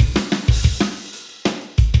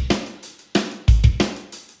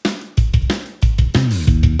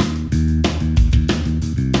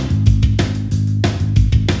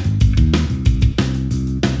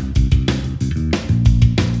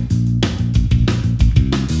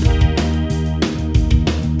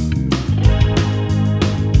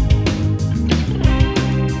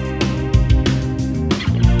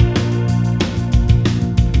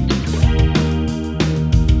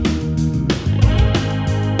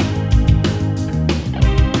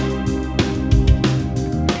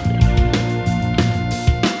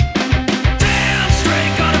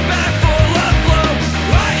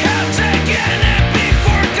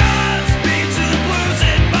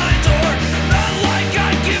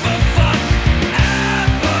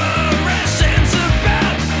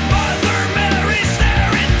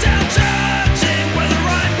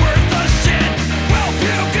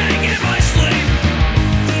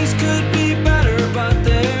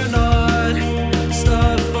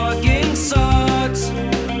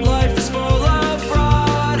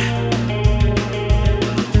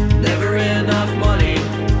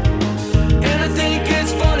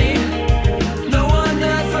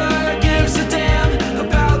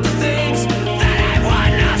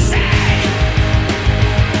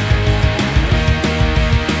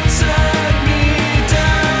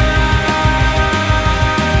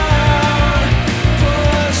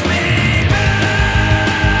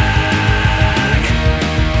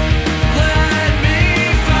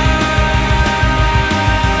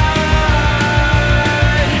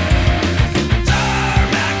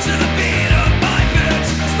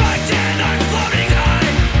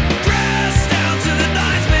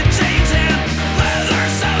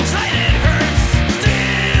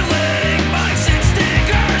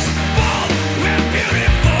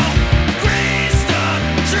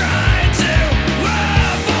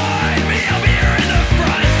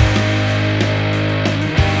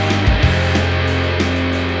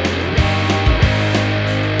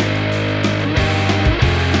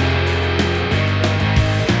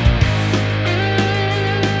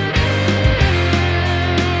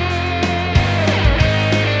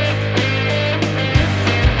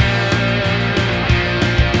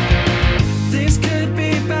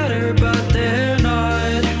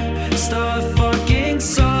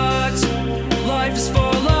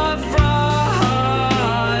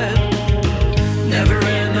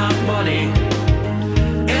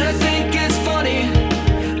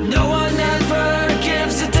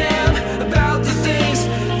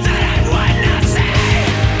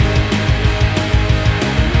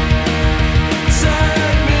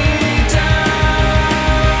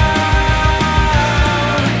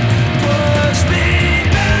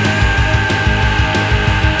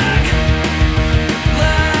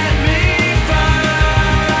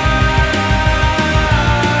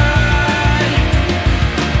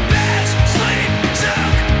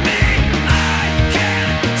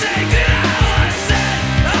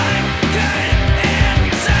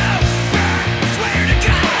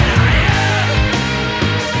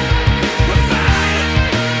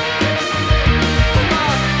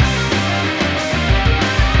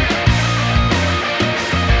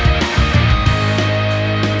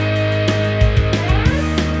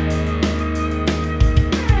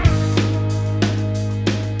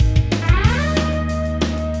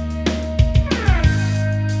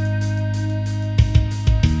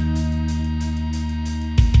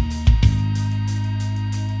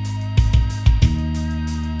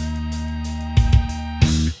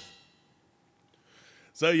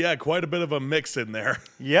 So yeah, quite a bit of a mix in there.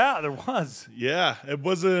 Yeah, there was. Yeah, it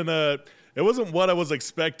wasn't what I was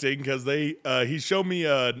expecting because he showed me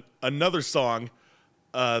another song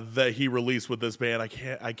that he released with this band.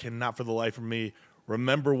 I cannot for the life of me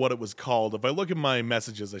remember what it was called. If I look at my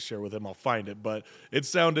messages I share with him, I'll find it. But it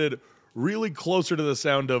sounded really closer to the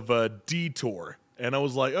sound of Detour, and I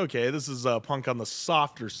was like, okay, this is punk on the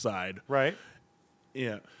softer side, Right.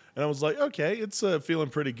 Yeah. And I was like, okay, it's feeling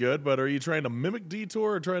pretty good, but are you trying to mimic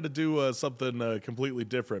Detour or trying to do something completely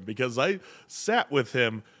different? Because I sat with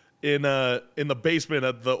him in the basement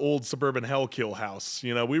at the old suburban Hellkill house.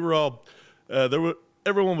 You know, we were all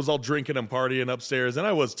everyone was all drinking and partying upstairs, and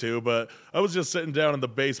I was too. But I was just sitting down in the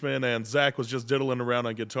basement, and Zach was just diddling around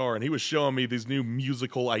on guitar, and he was showing me these new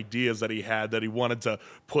musical ideas that he had that he wanted to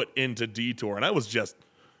put into Detour, and I was just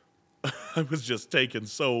taken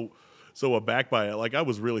so aback by it. Like, I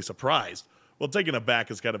was really surprised. Well, taken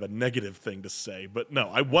aback is kind of a negative thing to say, but no,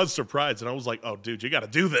 I was surprised, and I was like, "Oh, dude, you got to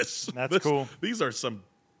do this. That's cool. These are some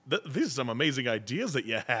amazing ideas that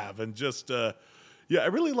you have," and just yeah, I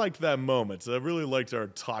really liked that moment. I really liked our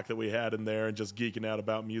talk that we had in there, and just geeking out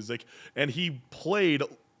about music. And he played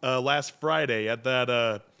last Friday at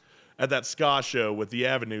that ska show with the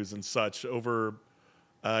Avenues and such over.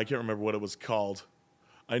 I can't remember what it was called.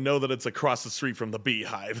 I know that it's across the street from the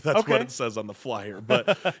Beehive. That's Okay. what it says on the flyer.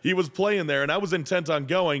 But he was playing there, and I was intent on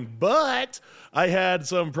going, but I had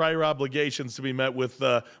some prior obligations to be met with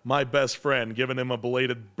my best friend, giving him a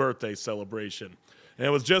belated birthday celebration. And it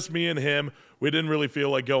was just me and him. We didn't really feel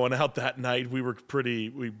like going out that night. We were pretty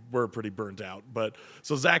burnt out. But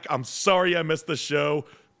so, Zach, I'm sorry I missed the show.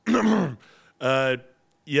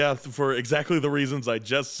 Yeah, for exactly the reasons I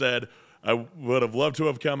just said. I would have loved to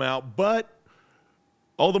have come out, but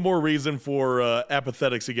all the more reason for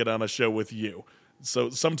Apathetics to get on a show with you.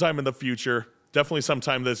 So sometime in the future, definitely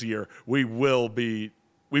sometime this year, we will be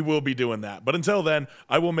doing that. But until then,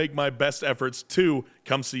 I will make my best efforts to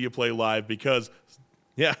come see you play live because,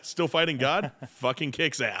 yeah, Still Fighting God fucking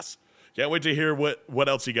kicks ass. Can't wait to hear what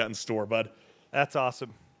else you got in store, bud. That's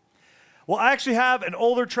awesome. Well, I actually have an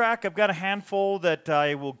older track. I've got a handful that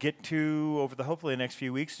I will get to over hopefully the next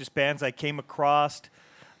few weeks, just bands I came across.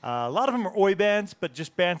 A lot of them are Oi bands, but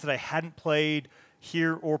just bands that I hadn't played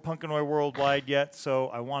here or Punk and Oi Worldwide yet, so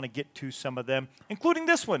I want to get to some of them, including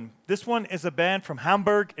this one. This one is a band from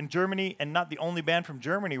Hamburg in Germany, and not the only band from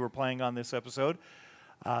Germany we're playing on this episode.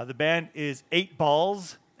 The band is 8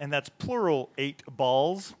 Balls, and that's plural 8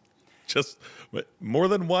 balls. Just more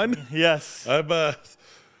than one? Yes.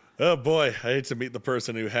 Oh boy, I hate to meet the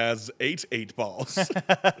person who has 8 balls.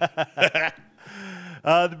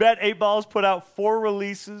 The band 8 Balls put out 4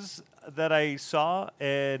 releases that I saw,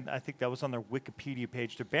 and I think that was on their Wikipedia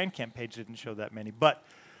page. Their Bandcamp page didn't show that many, but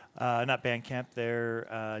not Bandcamp,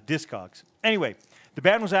 their Discogs. Anyway, the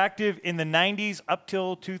band was active in the 90s up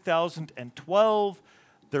till 2012.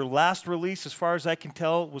 Their last release, as far as I can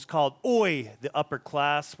tell, was called Oi, the Upper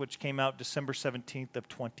Class, which came out December 17th of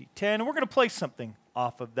 2010. And we're going to play something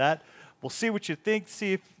off of that. We'll see what you think,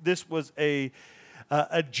 see if this was a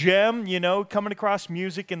gem, you know, coming across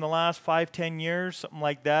music in the last 5-10 years, something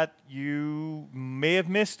like that. You may have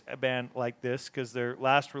missed a band like this because their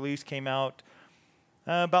last release came out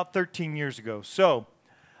about 13 years ago. So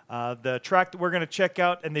the track that we're going to check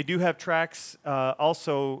out, and they do have tracks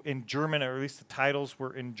also in German, or at least the titles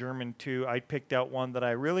were in German too. I picked out one that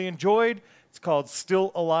I really enjoyed. It's called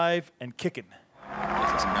Still Alive and Kickin'.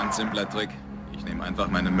 Das ist ein ganz simpler Trick. Ich nehme einfach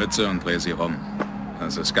meine Mütze und drehe sie rum.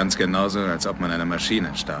 Das ist ganz genauso, als ob man eine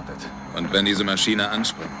Maschine startet. Und wenn diese Maschine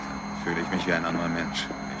anspringt, fühle ich mich wie ein anderer Mensch.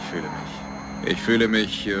 Ich fühle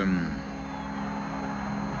mich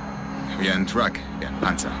wie ein Truck, wie ein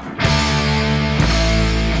Panzer.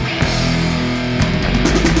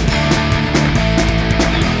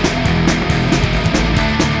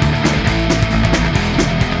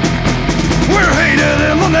 We're hated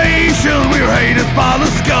in the nation, we're hated by the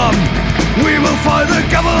scum. We will fight the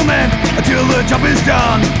government until the job is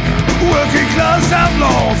done. Working class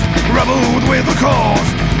outlaws, rebelled with the cause.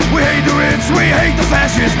 We hate the rich, we hate the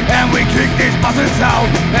fascists, and we kick these bastards out.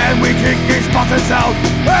 And we kick these bastards out.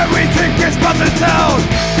 And we kick these bastards out.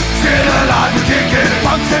 Still alive and kicking,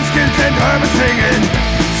 punks and skins and hermits singing.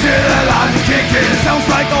 Still alive and kicking, sounds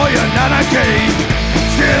like Oi and anarchy.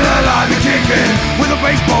 Still alive and kicking, with a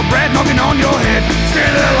baseball bat knocking on your head. Still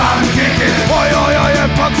alive and kicking, oi oi oi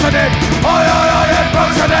and punks are dead. Oi oi oi and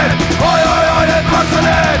punks are dead. Oi oi oi and punks are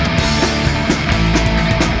dead.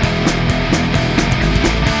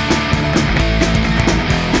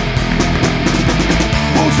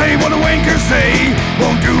 Won't say what the wankers say,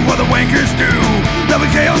 won't do what the wankers do. There'll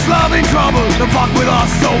be chaos, love, and trouble, don't fuck with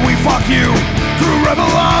us, so we fuck you. to a rebel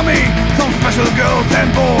army, some special girls and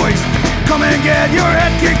boys. Come and get your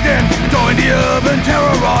head kicked in. Join the urban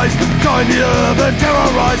terrorized. Join the urban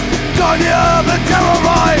terrorized. Join the urban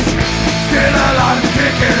terrorized. Still alive and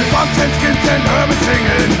kicking, punks and skins and hermit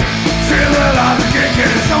singing. Still alive and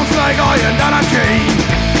kicking, sounds like iron anarchy.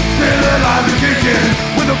 Still alive and kicking,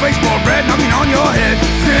 with a baseball bat knocking on your head.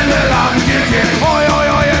 Still alive and kicking, oi oi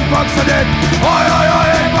oi and punks are dead. Oi oi oi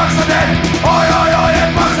and punks are dead. Oi oi oi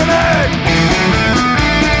and punks are dead.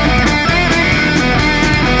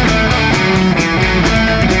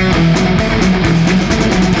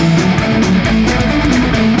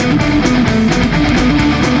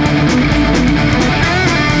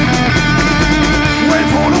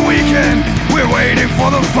 We're waiting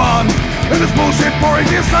for the fun. In this bullshit boring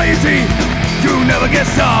society, you never get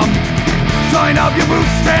some. Line up your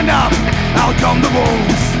boots, stand up. Out come the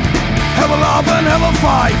wolves. Have a love and have a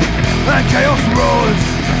fight. And chaos roars.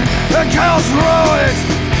 And chaos roars.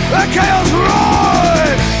 And chaos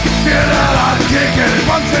roars. Still alive and kicking.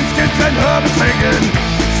 Punks and skins and hermit singing.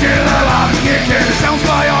 Still alive and kicking. Sounds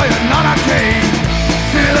like iron anarchy.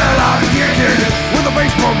 Still alive and kicking, with a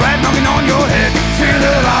baseball bat knocking on your head. Still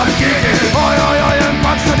alive and kicking, oi oi oi and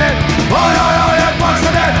punks are dead. Oi oi oi and punks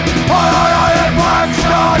are dead. Oi oi oi and punks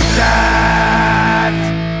are dead.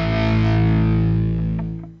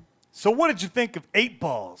 So what did you think of 8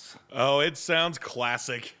 Balls? Oh, it sounds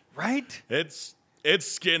classic. Right? It's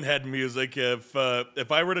skinhead music. If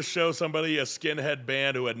I were to show somebody a skinhead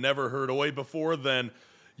band who had never heard Oi before, then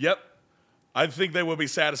yep, I think they would be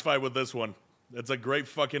satisfied with this one. It's a great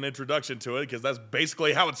fucking introduction to it because that's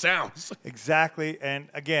basically how it sounds. Exactly. And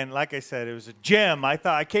again, like I said, it was a gem.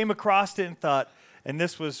 I came across it and thought, and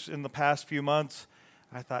this was in the past few months,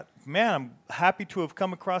 I thought, man, I'm happy to have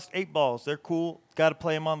come across 8 Balls. They're cool. Got to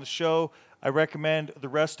play them on the show. I recommend the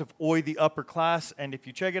rest of Oi the Upper Class. And if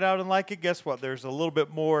you check it out and like it, guess what? There's a little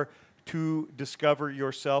bit more to discover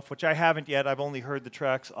yourself, which I haven't yet. I've only heard the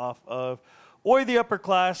tracks off of Oi the Upper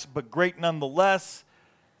Class, but great nonetheless.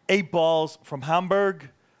 8 Balls from Hamburg.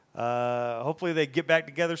 Hopefully they get back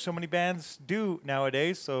together. So many bands do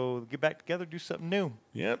nowadays. So get back together, do something new.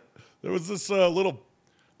 Yep. There was this little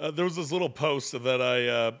post that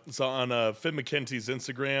I saw on Finn McKenty's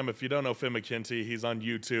Instagram. If you don't know Finn McKenty, he's on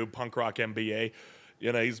YouTube, Punk Rock MBA.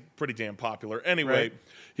 You know, he's pretty damn popular. Anyway, Right.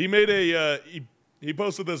 He made he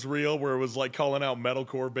posted this reel where it was like calling out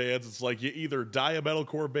metalcore bands. It's like you either die a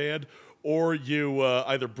metalcore band or you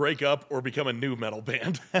either break up or become a new metal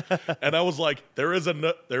band. And I was like, there is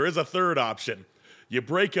a third option. You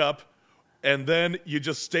break up, and then you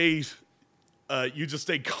just stay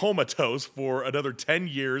comatose for another 10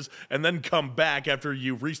 years, and then come back after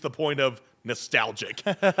you reach the point of nostalgic.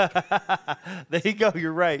 There you go.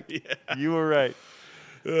 You're right. Yeah. You were right.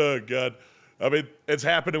 Oh, God. I mean, it's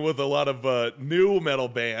happening with a lot of new metal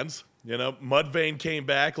bands. You know, Mudvayne came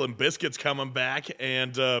back, Limp Bizkit's coming back,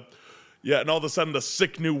 and and all of a sudden the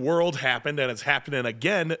Sick New World happened, and it's happening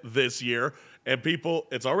again this year, and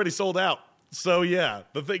it's already sold out. So, yeah,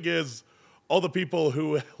 the thing is, all the people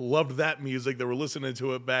who loved that music, that were listening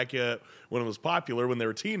to it back when it was popular, when they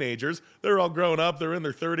were teenagers, they're all grown up, they're in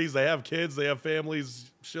their 30s, they have kids, they have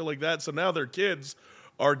families, shit like that, so now their kids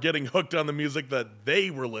are getting hooked on the music that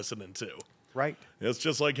they were listening to. Right. It's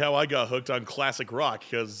just like how I got hooked on classic rock,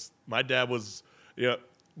 because my dad was,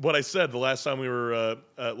 what I said the last time we were,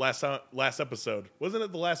 last episode. Wasn't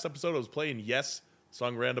it the last episode I was playing Yes,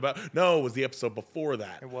 song Roundabout? No, it was the episode before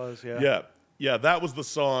that. It was, yeah. Yeah. Yeah, that was the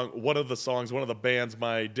song, one of the bands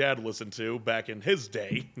my dad listened to back in his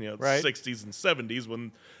day, Right. 60s and 70s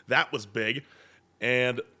when that was big.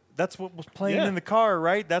 And that's what was playing in the car,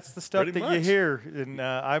 right? That's the stuff Pretty that you much. hear. And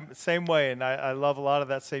I'm the same way, and I love a lot of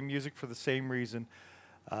that same music for the same reason.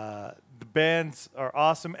 The bands are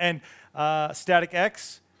awesome. And Static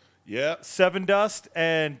X, yeah, Seven Dust,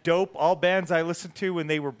 and Dope, all bands I listened to when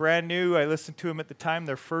they were brand new. I listened to them at the time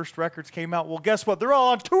their first records came out. Well, guess what? They're all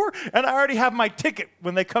on tour, and I already have my ticket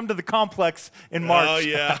when they come to the Complex in March. Oh,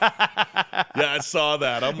 yeah. Yeah, I saw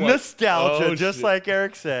that. I'm like, Nostalgia, oh, just shit. like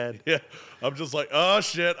Eric said. Yeah, I'm just like, oh,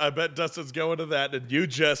 shit, I bet Dustin's going to that. And you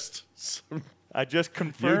just... I just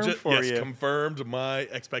confirmed for you. confirmed my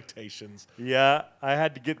expectations. Yeah, I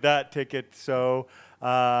had to get that ticket, so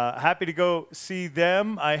happy to go see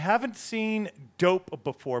them. I haven't seen Dope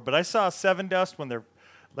before, but I saw Seven Dust when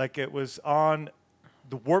it was on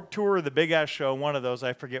the Warped Tour or the Big Ass Show, one of those.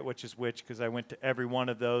 I forget which is which because I went to every one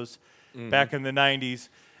of those back in the 90s,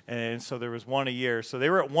 and so there was one a year. So they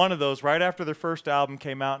were at one of those right after their first album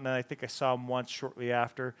came out, and then I think I saw them once shortly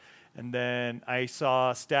after. And then I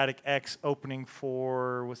saw Static X opening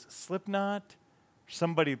for, was it Slipknot?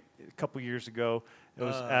 Somebody a couple years ago. It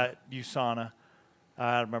was at USANA.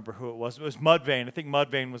 I don't remember who it was. It was Mudvayne. I think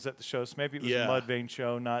Mudvayne was at the show, so maybe it was Yeah. a Mudvayne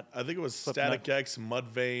show, not I think it was Slipknot. Static X,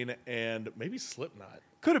 Mudvayne, and maybe Slipknot.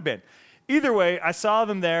 Could have been. Either way, I saw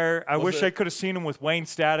them there. I Was wish it- I could have seen them with Wayne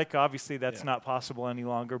Static. Obviously, that's Yeah. not possible any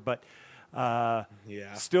longer, but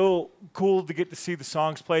Yeah. still cool to get to see the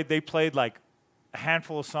songs played. They played like a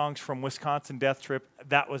handful of songs from Wisconsin Death Trip.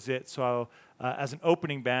 That was it. So as an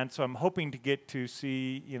opening band, so I'm hoping to get to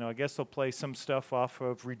see, I guess they'll play some stuff off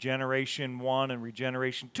of Regeneration 1 and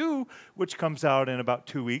Regeneration 2, which comes out in about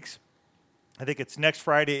 2 weeks. I think it's next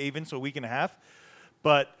Friday even, so a week and a half.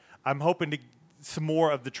 But I'm hoping to some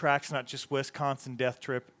more of the tracks, not just Wisconsin Death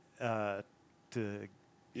Trip, to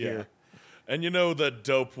hear. And the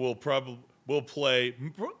Dope will play,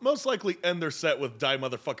 most likely end their set with Die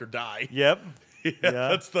Motherfucker Die. Yep. Yeah,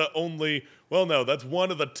 that's the only. Well, no, that's one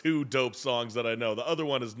of the 2 Dope songs that I know. The other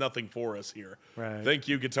one is Nothing For Us Here. Right. Thank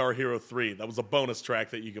you, Guitar Hero 3. That was a bonus track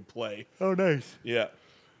that you could play. Oh, nice. Yeah.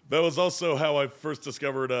 That was also how I first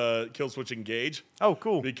discovered Killswitch Engage. Oh,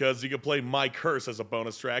 cool. Because you could play My Curse as a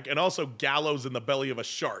bonus track, and also Gallows in the Belly of a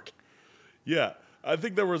Shark. Yeah. I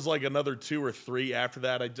think there was like another 2 or 3 after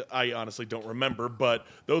that. I honestly don't remember, but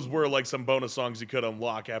those were like some bonus songs you could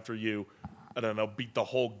unlock after you, I don't know, beat the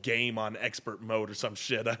whole game on expert mode or some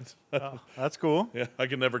shit. Oh, that's cool. Yeah, I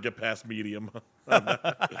could never get past medium.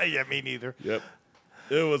 Yeah, me neither. Yep.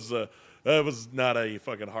 It was I was not a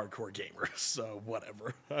fucking hardcore gamer, so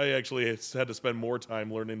whatever. I actually had to spend more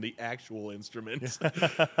time learning the actual instruments.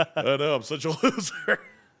 I know, I'm such a loser.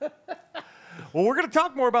 Well, we're going to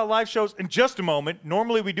talk more about live shows in just a moment.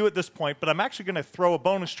 Normally we do at this point, but I'm actually going to throw a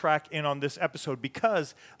bonus track in on this episode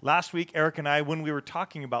because last week, Eric and I, when we were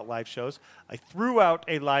talking about live shows, I threw out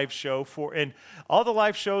a live show and all the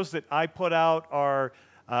live shows that I put out are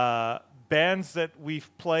bands that we've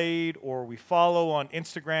played or we follow on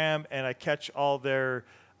Instagram, and I catch all their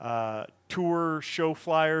tour show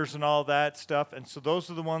flyers and all that stuff. And so those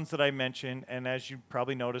are the ones that I mentioned. And as you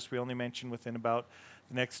probably noticed, we only mentioned within about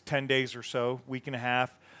the next 10 days or so, week and a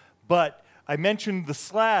half. But I mentioned the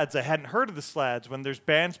Slads. I hadn't heard of the Slads. When there's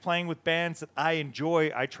bands playing with bands that I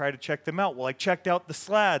enjoy, I try to check them out. Well, I checked out the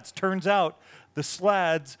Slads. Turns out the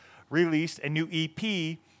Slads released a new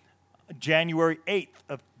EP January 8th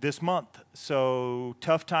of this month. So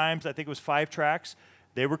Tough Times, I think it was 5 tracks.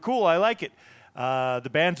 They were cool. I like it. The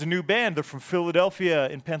band's a new band. They're from Philadelphia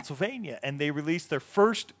in Pennsylvania, and they released their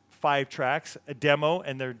first 5 tracks, a demo,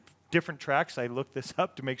 and they're different tracks. I looked this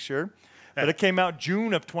up to make sure. But it came out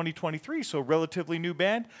June of 2023, so relatively new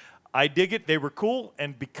band. I dig it. They were cool,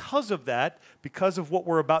 and because of that, because of what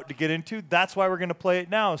we're about to get into, that's why we're going to play it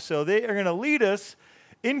now. So they are going to lead us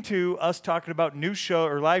into us talking about new show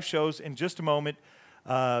or live shows in just a moment.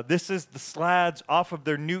 This is the Slads off of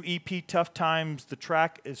their new EP, Tough Times. The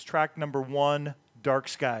track is track number 1, Dark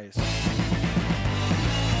Skies.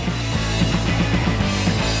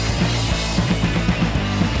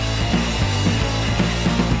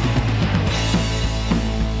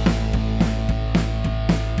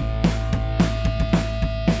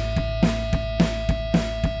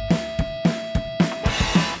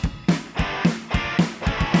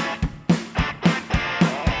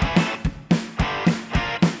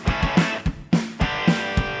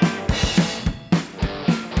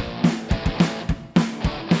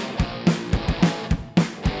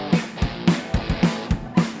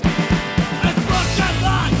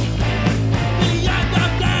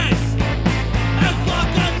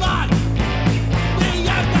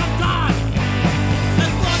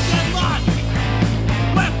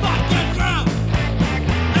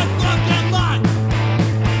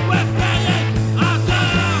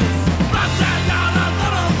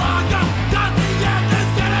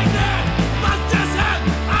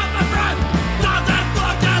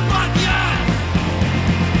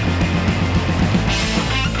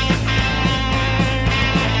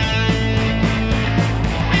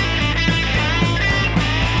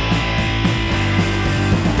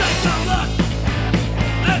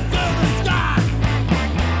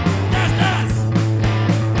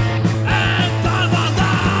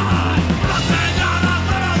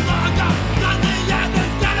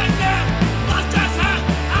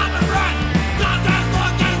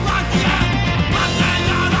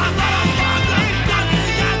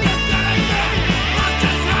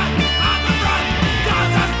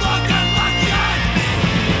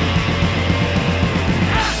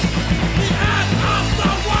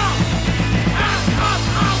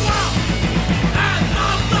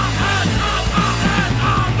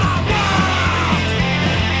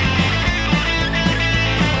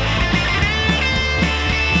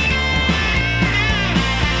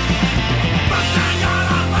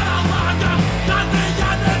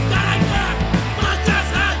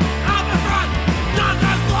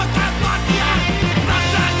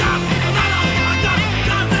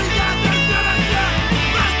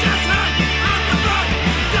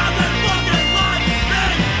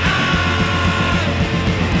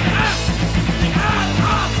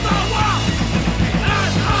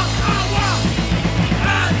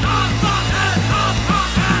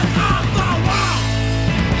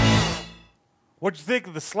 What'd you think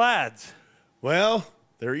of the Slads? Well,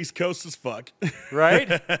 they're East Coast as fuck.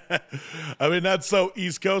 Right? I mean, not so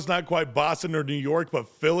East Coast, not quite Boston or New York, but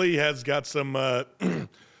Philly has got some,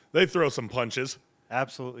 they throw some punches.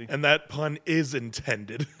 Absolutely. And that pun is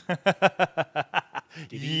intended.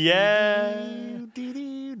 Yeah.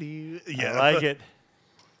 Yeah. I like it.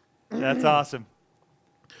 That's awesome.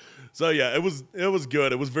 So yeah, it was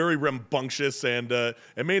good. It was very rambunctious, and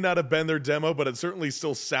it may not have been their demo, but it certainly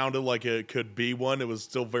still sounded like it could be one. It was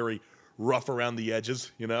still very rough around the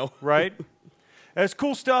edges, you know? Right? It's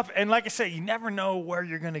cool stuff, and like I said, you never know where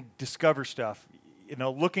you're going to discover stuff. You know,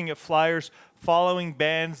 looking at flyers, following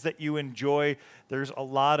bands that you enjoy. There's a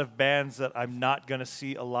lot of bands that I'm not going to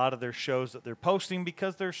see a lot of their shows that they're posting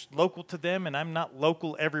because they're local to them, and I'm not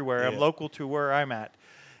local everywhere. Yeah. I'm local to where I'm at.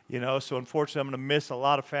 You know, so unfortunately, I'm going to miss a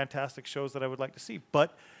lot of fantastic shows that I would like to see.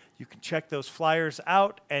 But you can check those flyers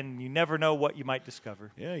out, and you never know what you might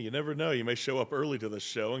discover. Yeah, you never know. You may show up early to the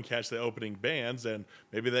show and catch the opening bands, and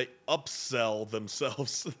maybe they upsell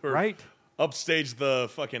themselves or Right. upstage the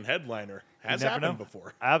fucking headliner. Has You never happened know.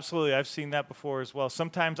 before. Absolutely. I've seen that before as well.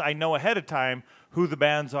 Sometimes I know ahead of time who the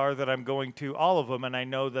bands are that I'm going to, all of them, and I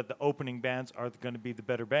know that the opening bands are going to be the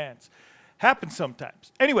better bands. Happens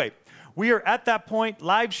sometimes. Anyway, we are at that point.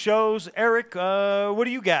 Live shows. Eric, what do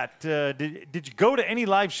you got? Did you go to any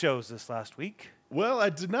live shows this last week? Well, I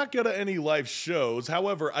did not go to any live shows.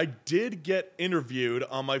 However, I did get interviewed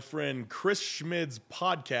on my friend Chris Schmid's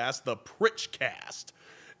podcast, the Pritchcast.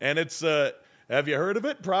 And it's, have you heard of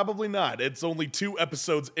it? Probably not. It's only 2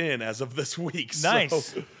 episodes in as of this week.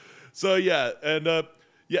 Nice. So yeah, and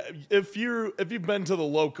yeah, if you've been to the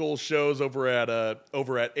local shows over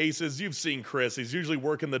at Aces, you've seen Chris. He's usually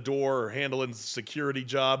working the door or handling security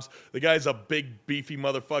jobs. The guy's a big beefy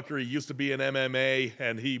motherfucker. He used to be in MMA,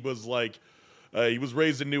 and he was he was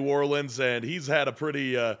raised in New Orleans, and he's had a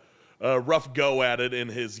pretty rough go at it in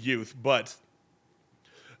his youth. But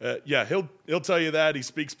yeah, he'll tell you that he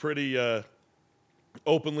speaks pretty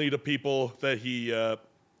openly to people that he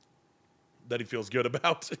feels good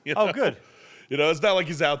about. You know? Oh, good. You know, it's not like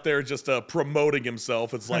he's out there just promoting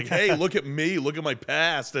himself. It's like, hey, look at me, look at my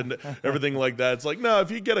past, and everything like that. It's like, no, if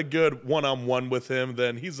you get a good one-on-one with him,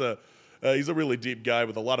 then he's a really deep guy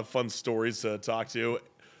with a lot of fun stories to talk to,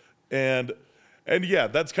 and yeah,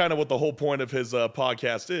 that's kind of what the whole point of his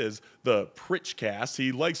podcast is, the Pritchcast.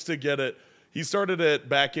 He likes to get it. He started it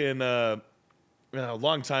back in a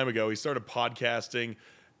long time ago. He started podcasting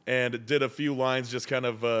and did a few lines, just kind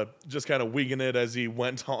of winging it as he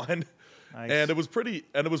went on. Nice. And it was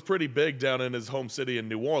pretty big down in his home city in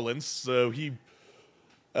New Orleans. So he,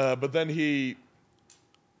 but then he,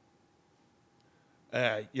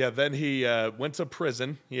 then he went to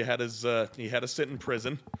prison. He had a stint in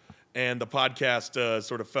prison, and the podcast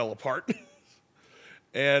sort of fell apart.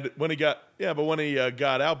 And when he got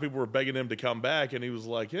out, people were begging him to come back, and he was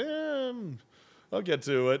like, "Yeah, I'll get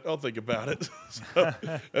to it. I'll think about it." So,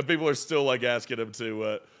 and people are still like asking him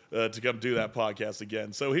to come do that podcast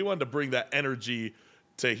again. So he wanted to bring that energy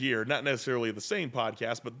to here, not necessarily the same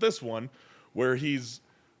podcast, but this one, where he's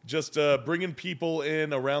just bringing people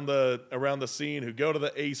in around the scene who go to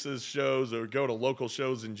the Aces shows or go to local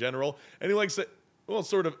shows in general, and he likes to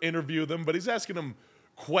sort of interview them, but he's asking them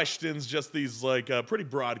questions, just these pretty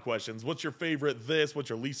broad questions. What's your favorite this? What's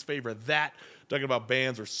your least favorite that? Talking about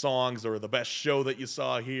bands or songs or the best show that you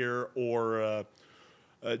saw here, or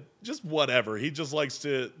just whatever. He just likes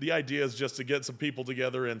to, the idea is just to get some people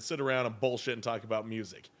together and sit around and bullshit and talk about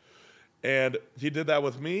music. And he did that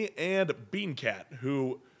with me and Beancat,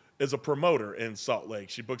 who is a promoter in Salt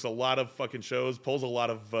Lake. She books a lot of fucking shows, pulls a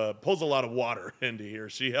lot of water into here.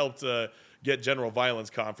 She helped get General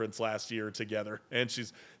Violence Conference last year together, and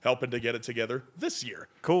she's helping to get it together this year.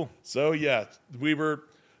 Cool. So yeah,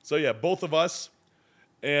 both of us.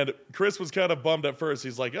 And Chris was kind of bummed at first.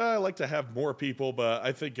 He's like, I like to have more people, but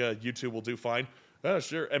I think you two will do fine. Oh,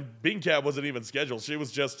 sure. And Beancat wasn't even scheduled. She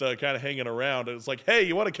was just kind of hanging around. And it's like, hey,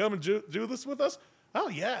 you want to come and do this with us? Oh,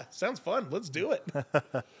 yeah. Sounds fun. Let's do it.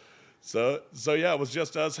 So yeah, it was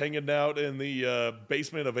just us hanging out in the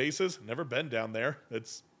basement of Aces. Never been down there.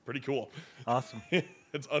 It's pretty cool. Awesome.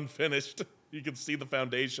 It's unfinished. You can see the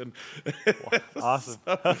foundation. Awesome.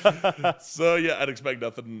 So yeah, I'd expect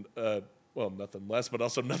nothing... nothing less, but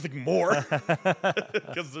also nothing more,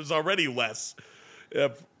 because there's already less.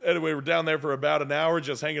 Anyway, we're down there for about an hour,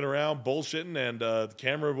 just hanging around, bullshitting, and the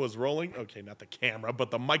camera was rolling. Okay, not the camera,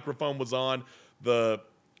 but the microphone was on. The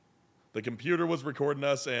computer was recording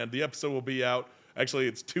us, and the episode will be out. Actually,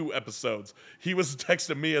 it's 2 episodes. He was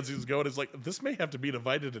texting me as he was going. He's like, this may have to be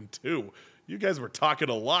divided in 2. you guys were talking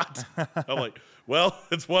a lot. I'm like, well,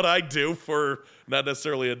 it's what I do for not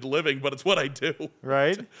necessarily a living, but it's what I do.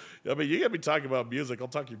 Right. I mean, you got me talking about music. I'll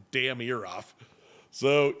talk your damn ear off.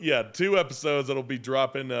 So, yeah, 2 episodes that'll be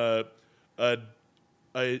dropping in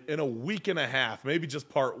a week and a half, maybe just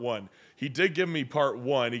part 1. He did give me part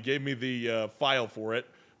 1. He gave me the file for it,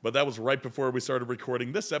 but that was right before we started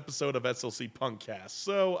recording this episode of SLC Punkcast.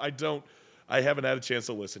 So I haven't had a chance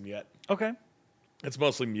to listen yet. Okay. It's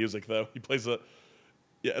mostly music, though.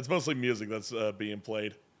 It's mostly music that's being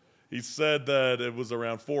played. He said that it was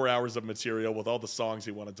around 4 hours of material with all the songs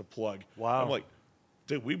he wanted to plug. Wow. I'm like,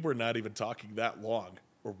 dude, we were not even talking that long.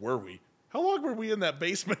 Or were we? How long were we in that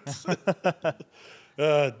basement?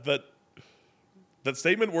 That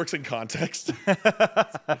statement works in context.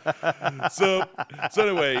 So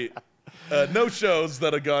anyway, no shows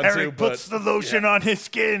that I've gone to. Eric puts the lotion on his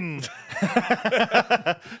skin.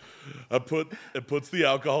 It puts the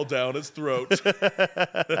alcohol down his throat.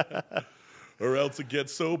 Or else it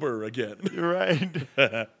gets sober again. Right.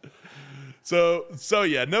 So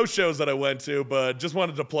yeah, no shows that I went to, but just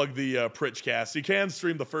wanted to plug the Pritchcast. You can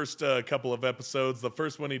stream the first couple of episodes. The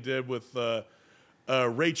first one he did with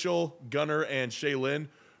Rachel, Gunnar, and Shaylin,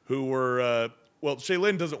 who were,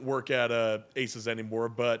 Shaylin doesn't work at Aces anymore,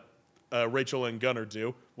 but Rachel and Gunnar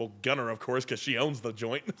do. Well, Gunnar, of course, because she owns the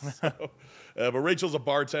joint. But Rachel's a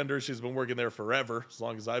bartender. She's been working there forever, as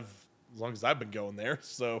long as I've been going there.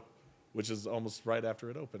 So, which is almost right after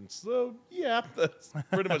it opened. So yeah, that's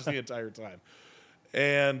pretty much the entire time.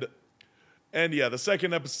 And yeah, the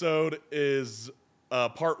second episode is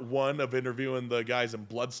part 1 of interviewing the guys in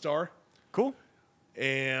Bloodstar. Cool.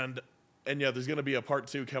 And yeah, there's gonna be a part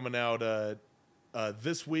 2 coming out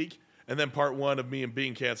this week. And then part 1 of me and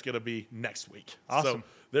Bean Cat's going to be next week. Awesome. So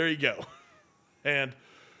there you go. And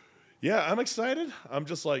yeah, I'm excited. I'm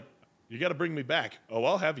just like, you got to bring me back. Oh,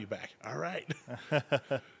 I'll have you back. All right.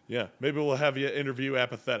 Yeah, maybe we'll have you interview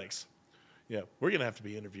Apathetics. Yeah, we're going to have to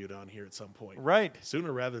be interviewed on here at some point. Right.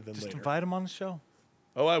 Sooner rather than Just later. invite him on the show.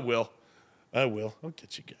 Oh, I will. I'll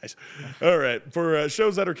get you guys. All right. For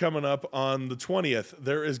shows that are coming up on the 20th,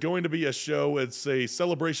 there is going to be a show. It's a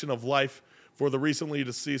celebration of life for the recently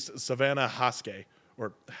deceased Savannah Haske.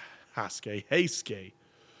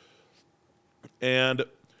 And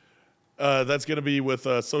that's going to be with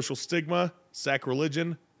Social Stigma,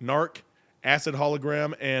 Sacrilegion, Narc, Acid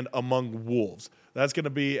Hologram, and Among Wolves. That's going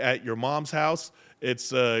to be at your mom's house.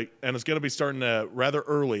 It's going to be starting rather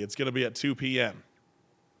early. It's going to be at 2 p.m.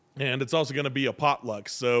 And it's also going to be a potluck.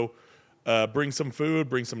 So bring some food,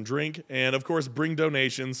 bring some drink, and of course bring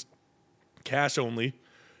donations, cash only.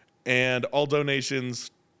 And all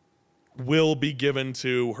donations will be given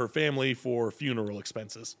to her family for funeral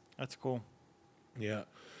expenses. That's cool. Yeah.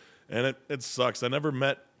 And it sucks. I never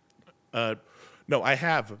met... I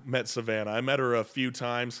have met Savannah. I met her a few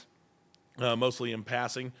times, mostly in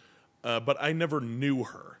passing, but I never knew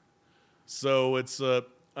her. So it's...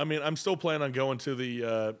 I'm still planning on going to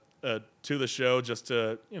the show just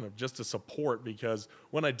to support, because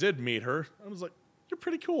when I did meet her, I was like, you're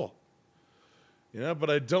pretty cool. Yeah, but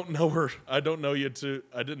I don't know her. I didn't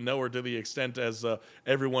know her to the extent as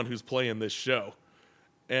everyone who's playing this show.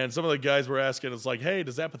 And some of the guys were asking, it's like, hey,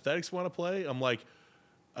 does Apathetics want to play? I'm like,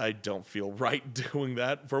 I don't feel right doing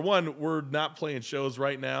that. For one, we're not playing shows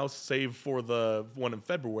right now, save for the one in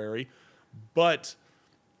February. But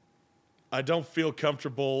I don't feel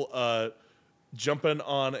comfortable jumping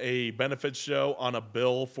on a benefit show on a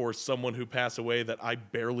bill for someone who passed away that I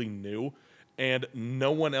barely knew. And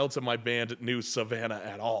no one else in my band knew Savannah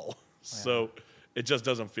at all. So it just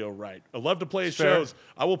doesn't feel right. I love to play shows.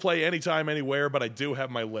 I will play anytime, anywhere, but I do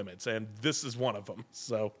have my limits, and this is one of them.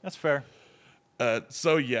 So that's fair.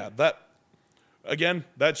 So yeah,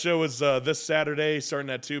 that show is this Saturday,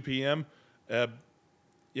 starting at 2 p.m.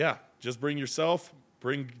 Yeah, just bring yourself.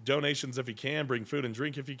 Bring donations if you can. Bring food and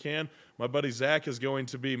drink if you can. My buddy Zach is going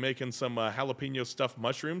to be making some jalapeno stuffed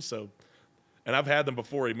mushrooms, and I've had them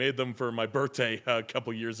before. He made them for my birthday a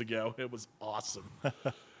couple years ago. It was awesome.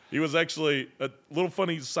 He was actually, a little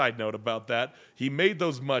funny side note about that, he made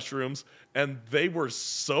those mushrooms, and they were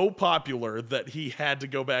so popular that he had to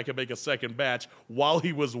go back and make a second batch while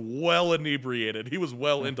he was well inebriated. He was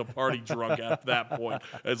well into party drunk at that point.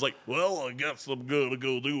 And it's like, well, I got some good to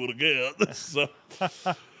go do it again.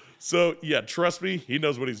 So, yeah, trust me, he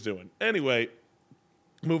knows what he's doing. Anyway,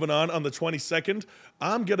 moving on the 22nd,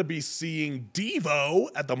 I'm going to be seeing Devo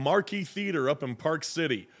at the Marquee Theater up in Park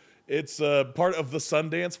City. It's part of the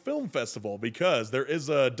Sundance Film Festival because there is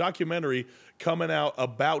a documentary coming out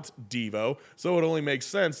about Devo, so it only makes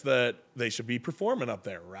sense that they should be performing up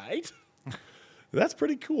there, right? That's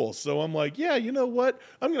pretty cool. So I'm like, yeah, you know what?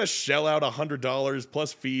 I'm going to shell out $100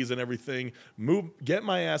 plus fees and everything, get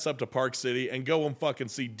my ass up to Park City and go and fucking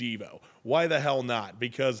see Devo. Why the hell not?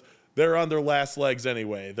 Because they're on their last legs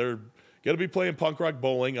anyway. They're going to be playing punk rock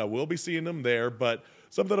bowling. I will be seeing them there, but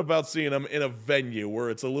something about seeing them in a venue where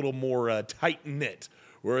it's a little more tight-knit,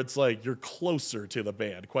 where it's like you're closer to the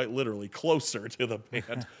band, quite literally closer to the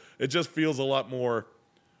band. It just feels a lot more,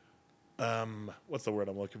 what's the word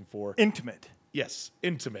I'm looking for? Intimate. Yes,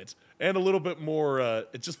 intimate. And a little bit more,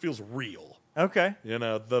 it just feels real. Okay. You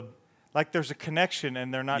know, like there's a connection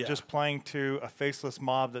and they're not Yeah. just playing to a faceless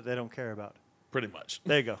mob that they don't care about. pretty much.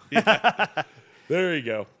 There you go. There you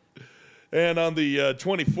go. And on the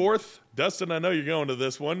 24th, Dustin, I know you're going to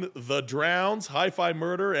this one. The Drowns, Hi-Fi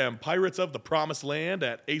Murder, and Pirates of the Promised Land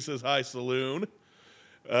at Ace's High Saloon.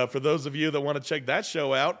 For those of you that want to check that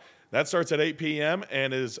show out, that starts at 8 p.m.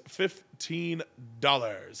 and is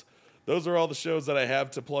 $15. Those are all the shows that I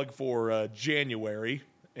have to plug for January.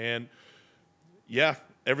 And yeah,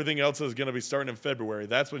 everything else is going to be starting in February.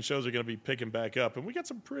 That's when shows are going to be picking back up. And we got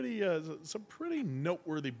some pretty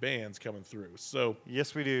noteworthy bands coming through. So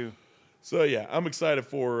Yes, we do. So yeah, I'm excited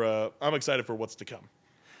for what's to come.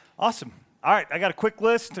 Awesome. All right, I got a quick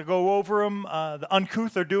list to go over them. The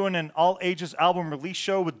Uncouth are doing an all-ages album release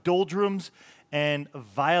show with Doldrums and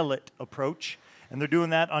Violet Approach. And they're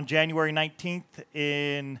doing that on January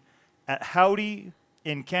 19th at Howdy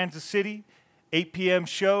in Kansas City. 8 p.m.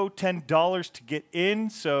 show, $10 to get in.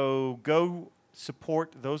 So go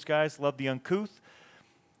support those guys. Love the Uncouth.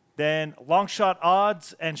 Then Longshot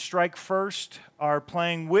Odds and Strike First are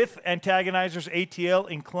playing with Antagonizers ATL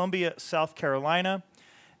in Columbia, South Carolina.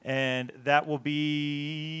 And that will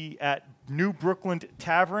be at New Brooklyn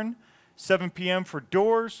Tavern, 7 p.m. for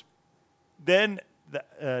doors. Then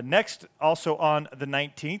next, also on the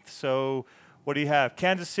 19th. So what do you have?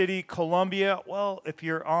 Kansas City, Columbia. Well, if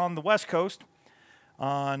you're on the West Coast,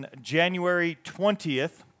 on January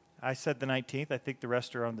 20th, I said the 19th. I think the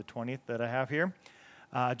rest are on the 20th that I have here.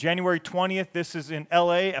 January 20th, this is in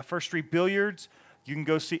L.A. at First Street Billiards. You can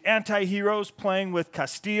go see Anti-Heroes playing with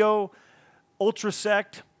Castillo,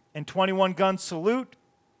 Ultrasect, and 21 Gun Salute.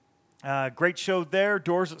 Great show there.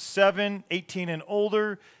 Doors at 7, 18 and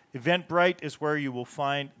older. Eventbrite is where you will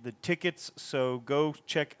find the tickets, so go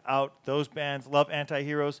check out those bands. Love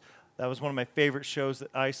Anti-Heroes. That was one of my favorite shows that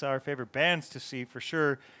I saw, our favorite bands to see for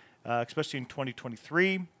sure, especially in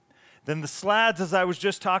 2023. Then the Slads, as I was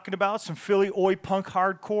just talking about, some Philly oi punk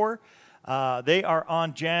hardcore. They are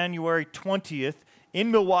on January 20th in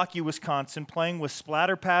Milwaukee, Wisconsin, playing with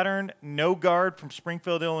Splatter Pattern, No Guard from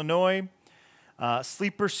Springfield, Illinois,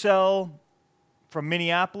 Sleeper Cell from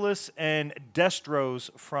Minneapolis, and Destros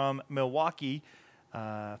from Milwaukee.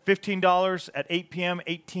 $15 at 8 p.m.,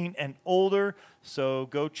 18 and older. So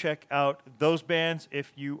go check out those bands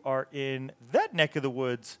if you are in that neck of the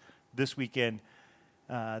woods this weekend.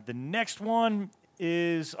 The next one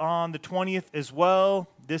is on the 20th as well.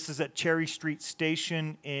 This is at Cherry Street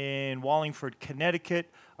Station in Wallingford, Connecticut.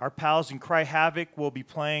 Our pals in Cry Havoc will be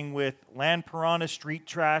playing with Land Piranha, Street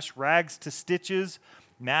Trash, Rags to Stitches,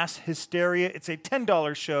 Mass Hysteria. It's a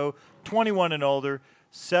 $10 show, 21 and older,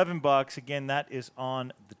 $7. Again, that is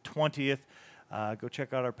on the 20th. Go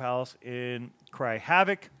check out our pals in Cry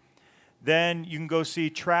Havoc. Then you can go see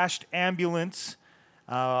Trashed Ambulance.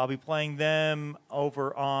 I'll be playing them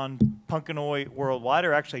over on Punkanoid Worldwide,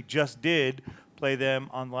 or actually just did play them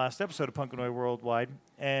on the last episode of Punkanoid Worldwide.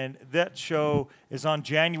 And that show is on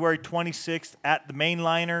January 26th at the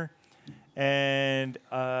Mainliner. And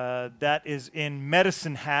that is in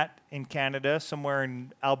Medicine Hat in Canada, somewhere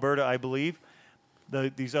in Alberta, I believe.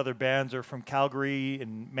 These other bands are from Calgary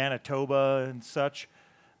and Manitoba and such.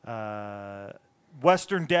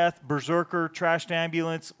 Western Death, Berserker, Trashed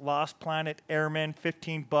Ambulance, Lost Planet, Airmen,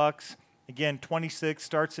 $15. Again, 26,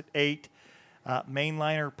 starts at 8.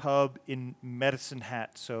 Mainliner Pub in Medicine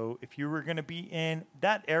Hat. So if you were going to be in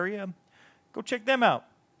that area, go check them out.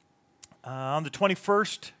 On the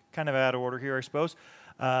 21st, kind of out of order here, I suppose,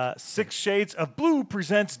 6 Shades of Blue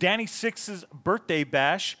presents Danny Six's Birthday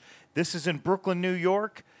Bash. This is in Brooklyn, New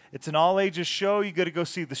York. It's an all-ages show. You got to go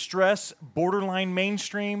see The Stress, Borderline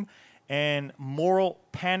Mainstream, and Moral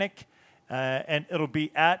Panic. And it'll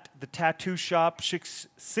be at the Tattoo Shop, 6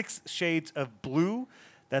 Shades of Blue.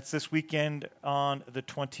 That's this weekend on the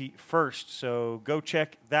 21st. So go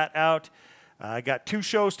check that out. I got 2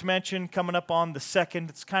 shows to mention coming up on the 2nd.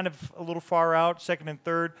 It's kind of a little far out, 2nd and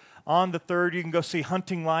 3rd. On the 3rd, you can go see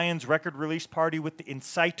Hunting Lions record release party with the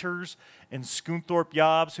Inciters and Schoonthorpe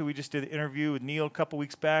Yobs, who we just did an interview with Neil a couple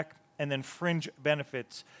weeks back. And then Fringe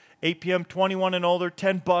Benefits. 8 p.m., 21 and older,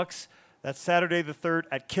 $10. That's Saturday the 3rd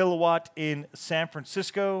at Kilowatt in San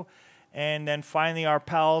Francisco. And then finally, our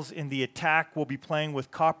pals in The Attack will be playing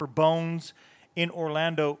with Copper Bones in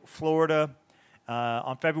Orlando, Florida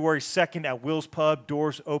on February 2nd at Will's Pub.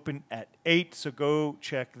 Doors open at 8, so go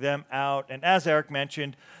check them out. And as Eric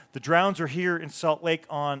mentioned, the Drowns are here in Salt Lake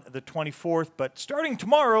on the 24th, but starting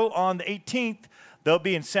tomorrow on the 18th, they'll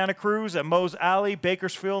be in Santa Cruz at Moe's Alley,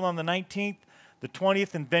 Bakersfield on the 19th, the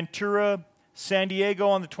 20th in Ventura, San Diego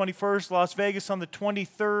on the 21st, Las Vegas on the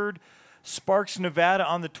 23rd, Sparks, Nevada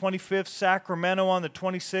on the 25th, Sacramento on the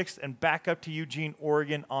 26th, and back up to Eugene,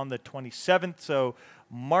 Oregon on the 27th. So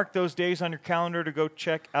mark those days on your calendar to go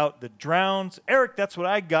check out the Drowns. Eric, that's what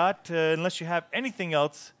I got. Unless you have anything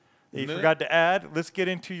else that you forgot to add, let's get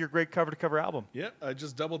into your great cover-to-cover album. Yeah, I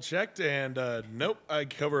just double-checked, and nope, I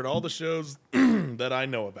covered all the shows that I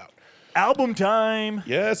know about. Album time.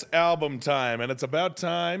 Yes, album time, and it's about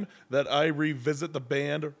time that I revisit the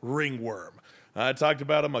band Ringworm. I talked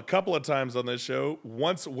about them a couple of times on this show,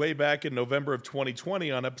 once way back in November of 2020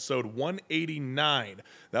 on episode 189.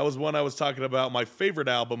 That was when I was talking about my favorite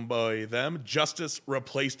album by them, Justice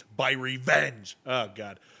Replaced by Revenge. Oh,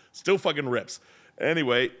 God. Still fucking rips.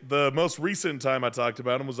 Anyway, the most recent time I talked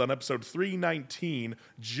about them was on episode 319,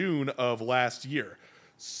 June of last year.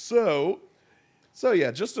 So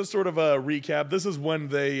yeah, just to sort of recap, this is when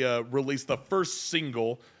they released the first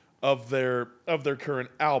single of their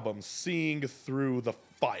current album, Seeing Through the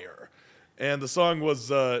Fire. And the song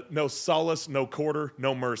was No Solace, No Quarter,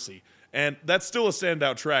 No Mercy. And that's still a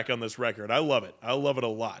standout track on this record. I love it. I love it a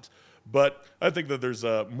lot. But I think that there's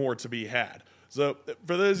more to be had. So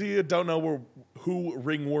for those of you who don't know who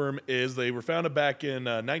Ringworm is, they were founded back in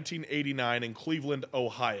 1989 in Cleveland,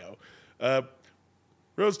 Ohio.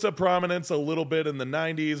 Rose to prominence a little bit in the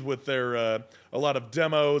 90s with their a lot of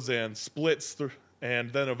demos and splits,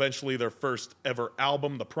 and then eventually their first ever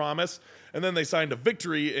album, The Promise. And then they signed to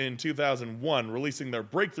Victory in 2001, releasing their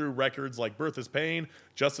breakthrough records like Birth is Pain,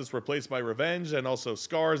 Justice Replaced by Revenge, and also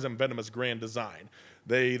Scars and Venomous Grand Design.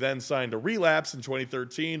 They then signed to Relapse in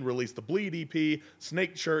 2013, released the Bleed EP,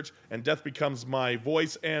 Snake Church, and Death Becomes My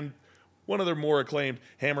Voice, and one of their more acclaimed,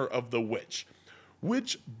 Hammer of the Witch.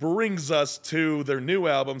 Which brings us to their new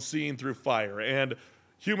album, Seeing Through Fire. And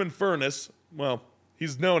Human Furnace, well,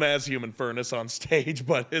 he's known as Human Furnace on stage,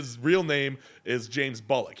 but his real name is James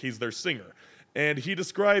Bullock. He's their singer. And he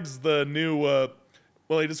describes the new,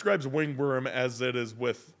 he describes Ringworm as it is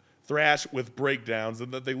with thrash with breakdowns,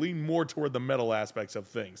 and that they lean more toward the metal aspects of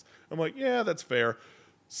things. I'm like, yeah, that's fair.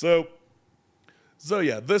 So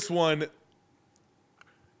yeah, this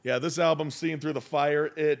album, Seeing Through the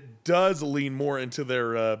Fire, it does lean more into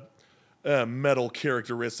their metal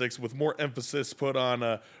characteristics, with more emphasis put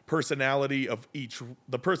on personality of each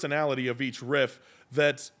riff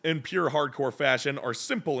that, in pure hardcore fashion, are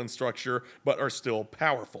simple in structure but are still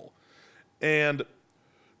powerful. And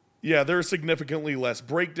yeah, there are significantly less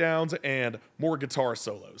breakdowns and more guitar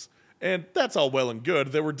solos, and that's all well and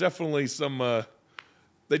good. There were definitely some.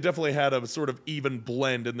 They definitely had a sort of even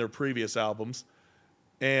blend in their previous albums,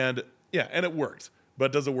 and yeah, and it worked.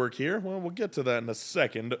 But does it work here? Well, we'll get to that in a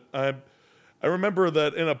second. I remember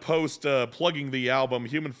that in a post plugging the album,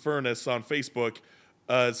 Human Furnace on Facebook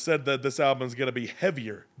said that this album is going to be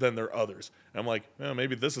heavier than their others. And I'm like, well,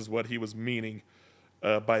 maybe this is what he was meaning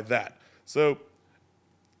by that. So,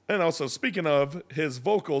 and also, speaking of, his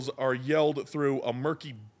vocals are yelled through a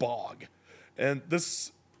murky bog. And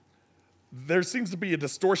there seems to be a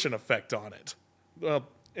distortion effect on it.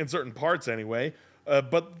 In certain parts anyway.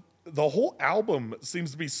 But the whole album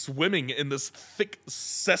seems to be swimming in this thick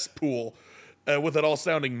cesspool with it all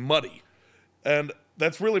sounding muddy. And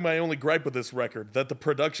that's really my only gripe with this record, that the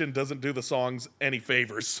production doesn't do the songs any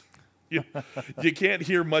favors. You can't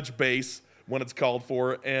hear much bass when it's called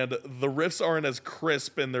for, and the riffs aren't as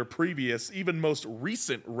crisp in their previous, even most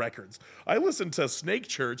recent records. I listened to Snake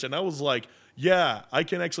Church, and I was like, yeah, I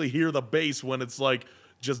can actually hear the bass when it's like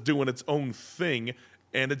just doing its own thing,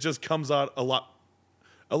 and it just comes out a lot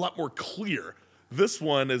more clear. This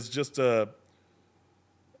one is just I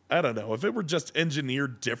don't know, if it were just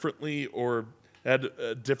engineered differently or had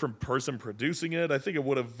a different person producing it, I think it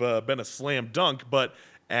would have been a slam dunk, but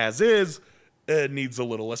as is, it needs a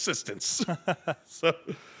little assistance.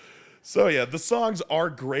 So yeah, the songs are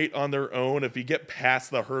great on their own if you get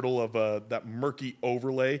past the hurdle of that murky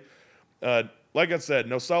overlay. Like I said,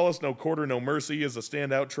 No Solace, No Quarter, No Mercy is a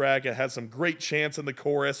standout track. It has some great chants in the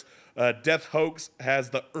chorus. Death Hoax has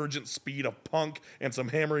the urgent speed of punk and some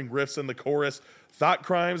hammering riffs in the chorus. Thought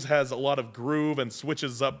Crimes has a lot of groove and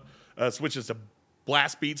switches to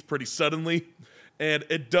blast beats pretty suddenly. And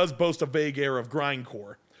it does boast a vague air of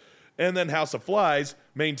grindcore. And then House of Flies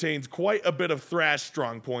maintains quite a bit of thrash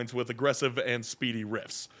strong points with aggressive and speedy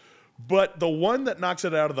riffs. But the one that knocks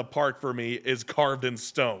it out of the park for me is Carved in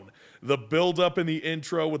Stone. The build-up in the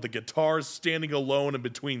intro with the guitars standing alone in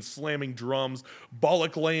between slamming drums,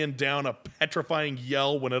 Bollock laying down a petrifying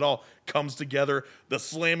yell when it all comes together, the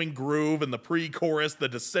slamming groove and the pre-chorus, the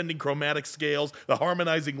descending chromatic scales, the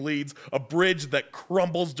harmonizing leads, a bridge that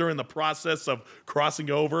crumbles during the process of crossing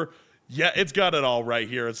over. Yeah, it's got it all right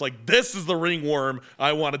here. It's like, this is the Ringworm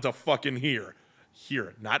I wanted to fucking hear.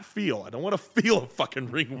 Hear, not feel. I don't want to feel a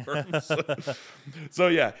fucking ringworm. So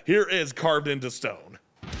yeah, here is Carved into Stone.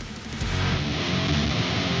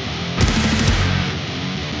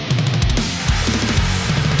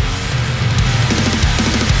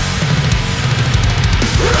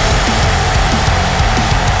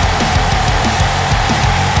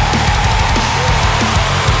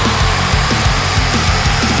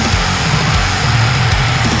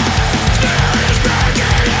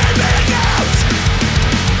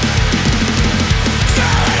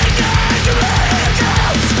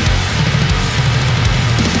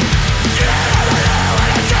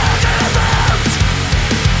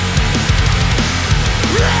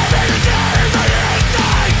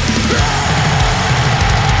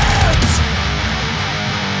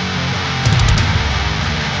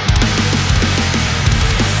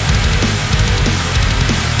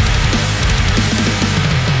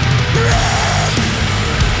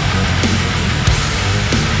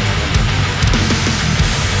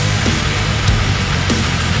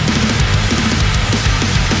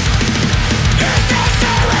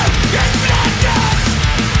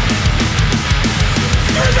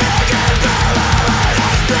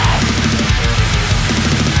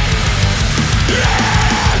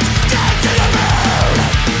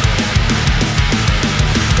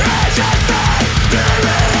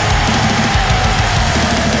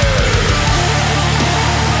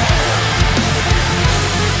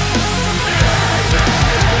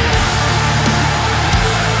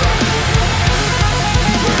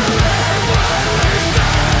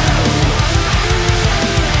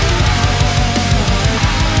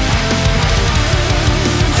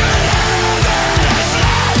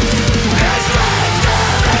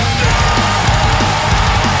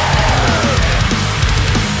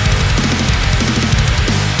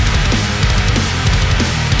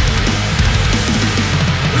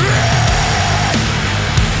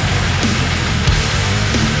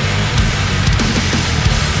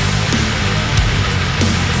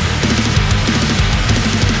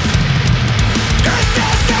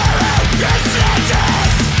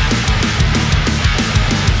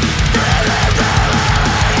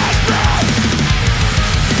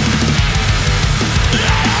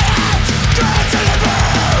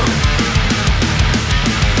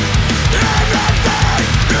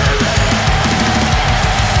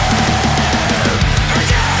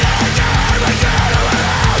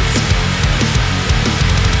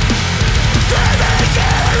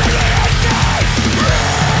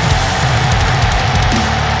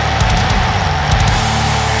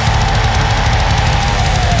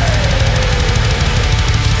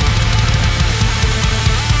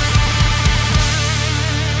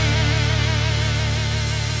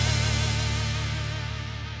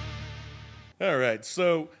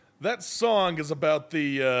 So that song is about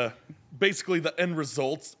the basically the end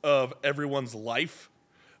results of everyone's life.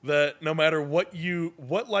 That no matter what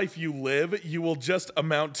life you live, you will just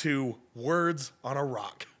amount to words on a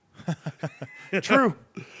rock. True.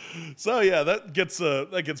 So yeah, that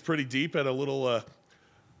gets pretty deep and a little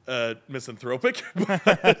misanthropic.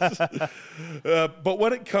 But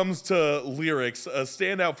when it comes to lyrics, a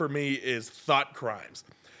standout for me is Thought Crimes.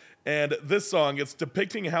 And this song, it's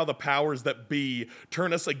depicting how the powers that be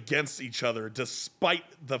turn us against each other, despite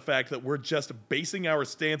the fact that we're just basing our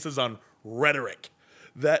stances on rhetoric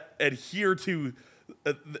that adheres to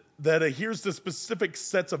specific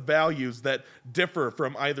sets of values that differ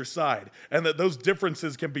from either side, and that those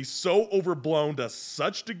differences can be so overblown to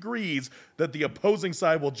such degrees that the opposing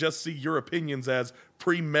side will just see your opinions as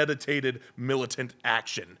premeditated militant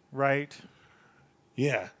action. Right.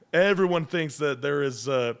 Yeah. Everyone thinks that there is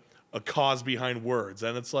a cause behind words,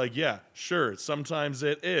 and it's like, yeah, sure, sometimes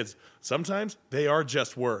it is. Sometimes they are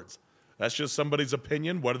just words. That's just somebody's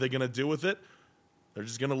opinion. What are they going to do with it? They're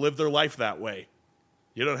just going to live their life that way.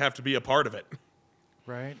 You don't have to be a part of it.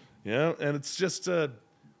 Right. Yeah, and it's just, some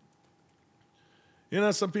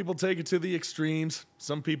people take it to the extremes.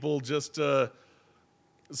 Some people just get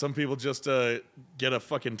a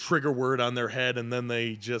fucking trigger word on their head, and then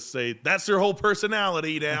they just say, that's their whole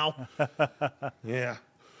personality now. Yeah.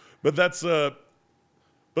 But that's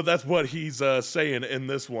But that's what he's saying in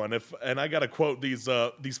this one. And I got to quote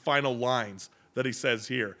these final lines that he says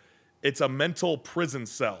here. It's a mental prison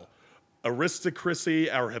cell. Aristocracy,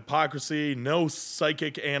 our hypocrisy, no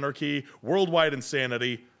psychic anarchy, worldwide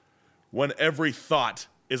insanity, when every thought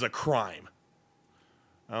is a crime.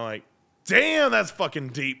 I'm like, damn, that's fucking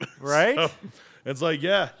deep. Right? So, it's like,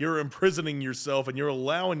 yeah, you're imprisoning yourself and you're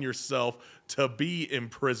allowing yourself to be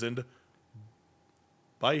imprisoned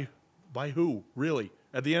by who, really?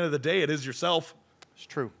 At the end of the day, it is yourself. It's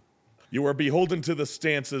true. You are beholden to the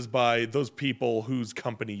stances by those people whose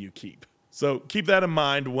company you keep. So keep that in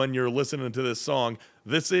mind when you're listening to this song.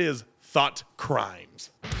 This is Thought Crimes.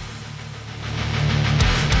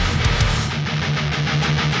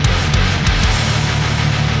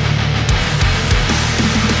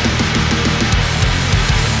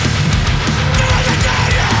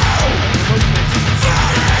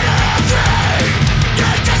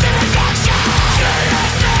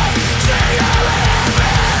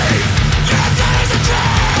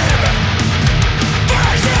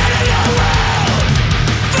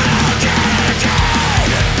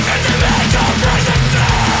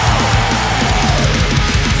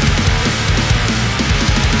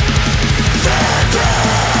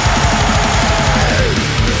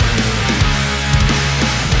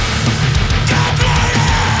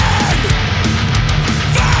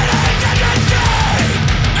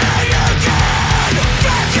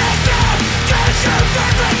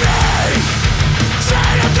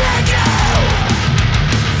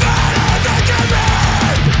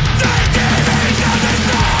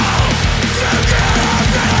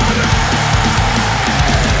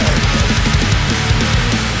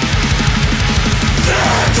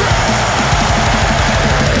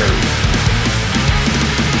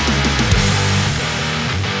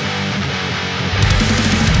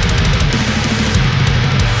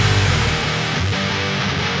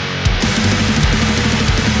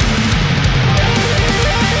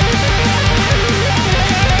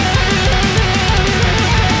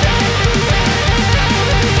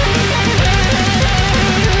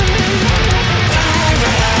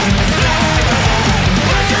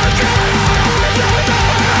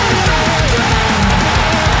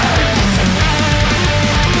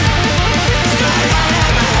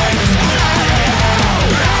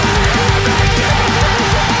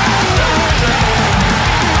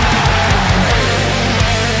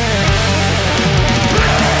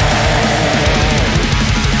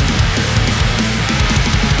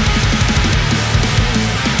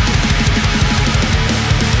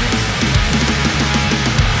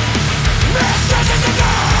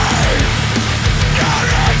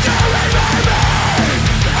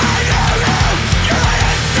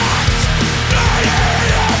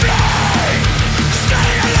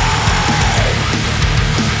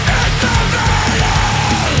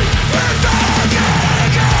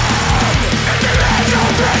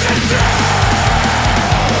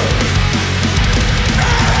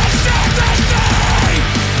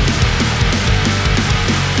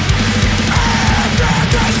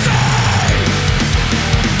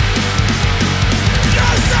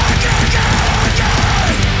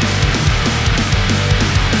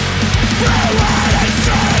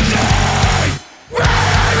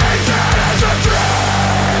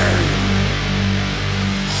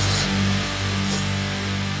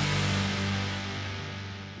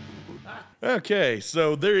 Okay,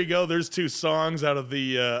 so there you go. There's 2 songs out of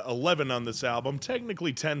the 11 on this album.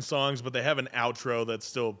 Technically 10 songs, but they have an outro that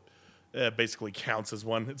still basically counts as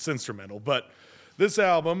one. It's instrumental. But this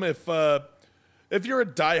album, if you're a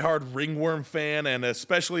diehard Ringworm fan, and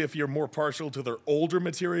especially if you're more partial to their older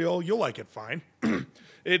material, you'll like it fine.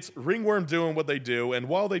 It's Ringworm doing what they do, and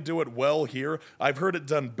while they do it well here, I've heard it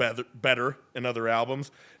done better in other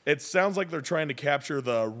albums. It sounds like they're trying to capture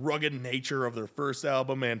the rugged nature of their first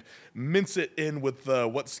album and mince it in with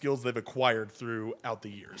what skills they've acquired throughout the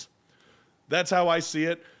years. That's how I see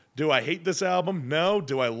it. Do I hate this album? No.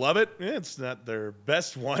 Do I love it? It's not their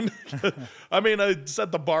best one. I mean, I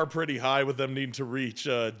set the bar pretty high with them needing to reach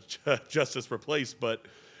Justice Replaced, but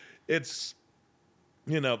it's...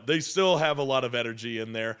 they still have a lot of energy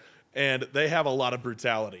in there, and they have a lot of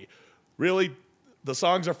brutality. Really, the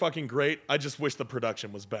songs are fucking great. I just wish the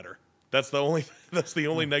production was better. That's the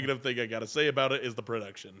only negative thing I gotta say about it is the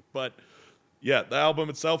production. But yeah, the album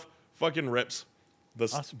itself fucking rips.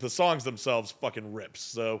 The songs themselves fucking rips.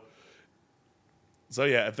 So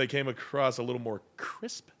yeah, if they came across a little more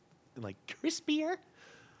crisp, like crispier,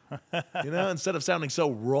 instead of sounding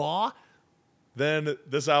so raw, then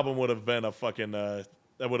this album would have been a fucking, that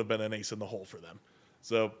would have been an ace in the hole for them.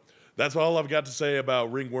 So that's all I've got to say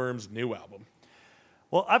about Ringworm's new album.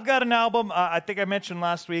 Well, I've got an album, I think I mentioned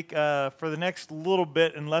last week, for the next little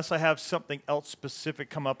bit, unless I have something else specific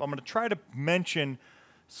come up, I'm going to try to mention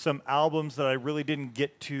some albums that I really didn't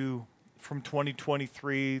get to from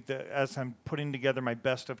 2023 as I'm putting together my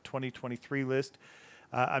best of 2023 list.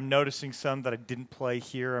 I'm noticing some that I didn't play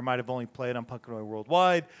here. I might have only played on Punk Rock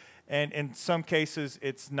Worldwide. And in some cases,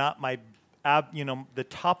 it's not my the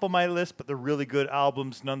top of my list, but they're really good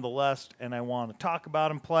albums nonetheless, and I want to talk about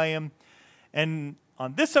them, play them. And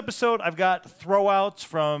on this episode, I've got Throwouts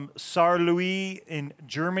from Saarlouis in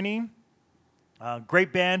Germany.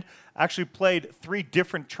 Great band. Actually played 3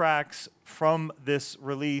 different tracks from this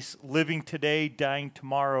release, Living Today, Dying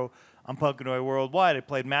Tomorrow, on Punk Worldwide. I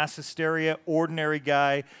played Mass Hysteria, Ordinary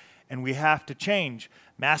Guy, and We Have to Change.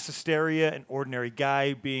 Mass Hysteria and Ordinary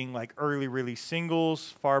Guy being like early release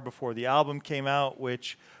singles far before the album came out,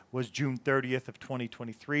 which was June 30th of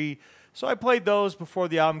 2023. So I played those before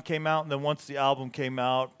the album came out, and then once the album came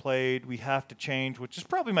out, played We Have to Change, which is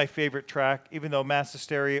probably my favorite track, even though Mass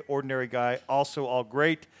Hysteria, Ordinary Guy, also all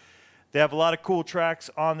great. They have a lot of cool tracks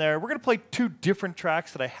on there. We're going to play 2 different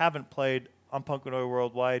tracks that I haven't played on Punk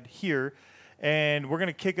Worldwide here, and we're going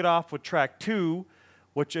to kick it off with track 2,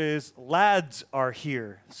 which is Lads Are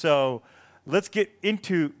Here. So let's get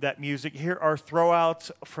into that music. Here are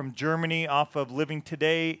Throwouts from Germany off of Living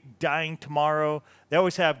Today, Dying Tomorrow. They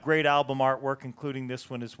always have great album artwork, including this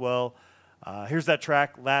one as well. Here's that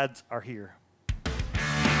track, Lads Are Here.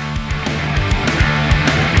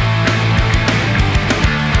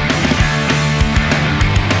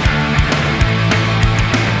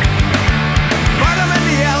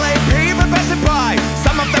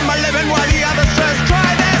 Some of them are living while the others just try.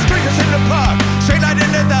 There's drinkers in the park, straight light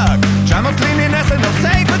in the dark. Jam of cleanliness and no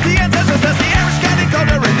safety and senses. As the air is getting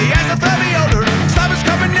colder and the eyes are very older. Stuff is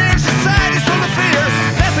coming near, society's full of fear.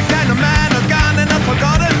 There's a kind of man, not gone and not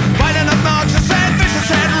forgotten. Violent, obnoxious and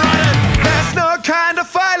vicious and rotten. There's no kind of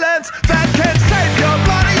violence that can save your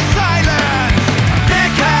bloody silence.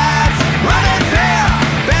 Dickheads, run in fear.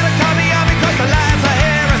 Better call the army cause the lads are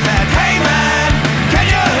here. I said, hey man, can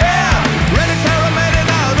you hear? Ready to remain and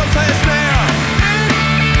now don't say it's near.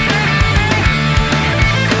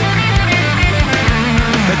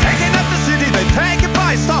 They're taking up the city, they take it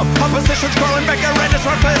by storm. Opposition's crawling back, and red is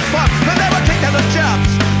rough as fuck. But they were kicked out of jobs,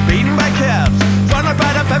 beaten by cabs, thrown out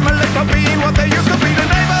by the family for being what they used to be. The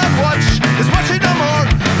neighborhood watch is watching no more.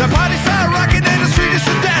 The parties are rocking and the street is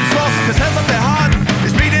a dance floor. The sense of their heart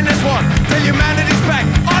is beating this one. Till humanity's back,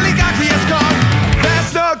 oligarchy is gone.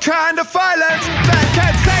 There's no kind of violence that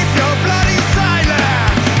can save your bloody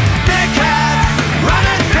silence. Dickheads, run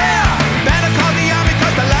and fear. Better call the army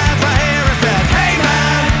cause the lads are here. I said, hey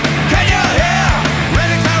man, can you hear?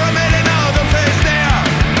 Ready to remain and now don't say it's near.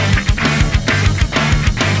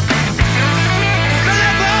 The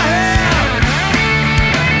lads are here.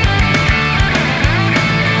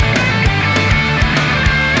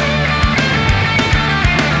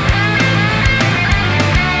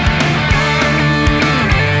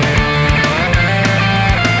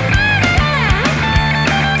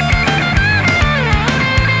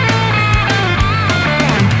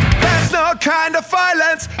 There's no kind of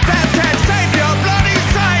violence that can save your bloody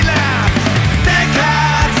silence.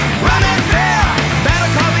 Dickheads, run and fear. Better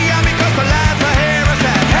call the army cause the lads are here. I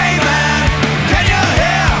said, hey man, can you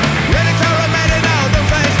hear? Ready to remain and now don't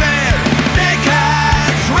say it's near.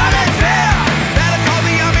 Dickheads, run and fear. Better call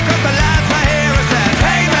the army cause the lads are here. I said,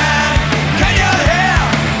 hey man, can you hear?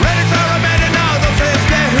 Ready to remain and now don't say it's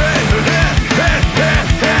near.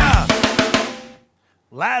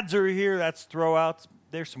 Lads Are Here, that's Throwouts.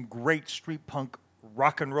 There's some great street punk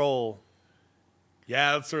rock and roll,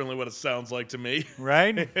 Yeah, that's certainly what it sounds like to me.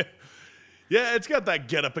 right? Yeah, it's got that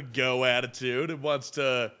get up and go attitude.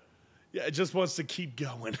 It just wants to keep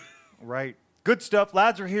going. Right. Good stuff.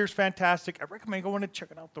 Lads Are Here is fantastic. I recommend going and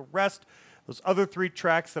checking out the rest. Those other 3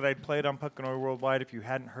 tracks that I played on Punk Worldwide, if you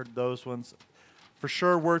hadn't heard those ones, for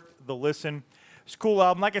sure worth the listen. It's a cool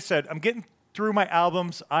album. Like I said, I'm getting through my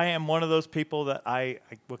albums. I am one of those people that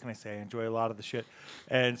what can I say? I enjoy a lot of the shit.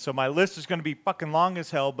 And so my list is going to be fucking long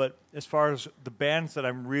as hell, but as far as the bands that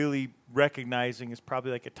I'm really recognizing is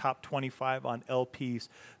probably like a top 25 on LPs.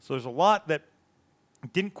 So there's a lot that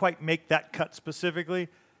didn't quite make that cut specifically,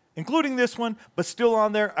 including this one, but still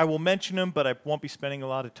on there. I will mention them, but I won't be spending a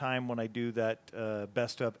lot of time when I do that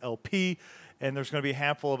best of LP. And there's going to be a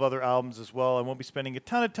handful of other albums as well. I won't be spending a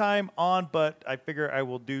ton of time on, but I figure I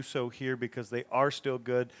will do so here because they are still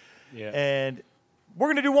good. Yeah. And we're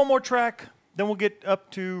going to do one more track, then we'll get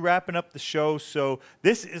up to wrapping up the show. So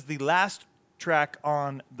this is the last track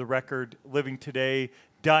on the record, Living Today,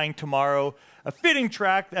 Dying Tomorrow. A fitting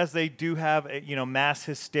track, as they do have, Mass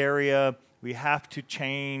Hysteria, We have to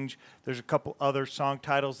change. There's a couple other song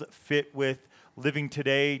titles that fit with Living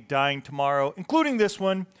Today, Dying Tomorrow, including this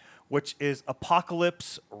one, which is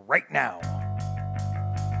Apocalypse Right Now.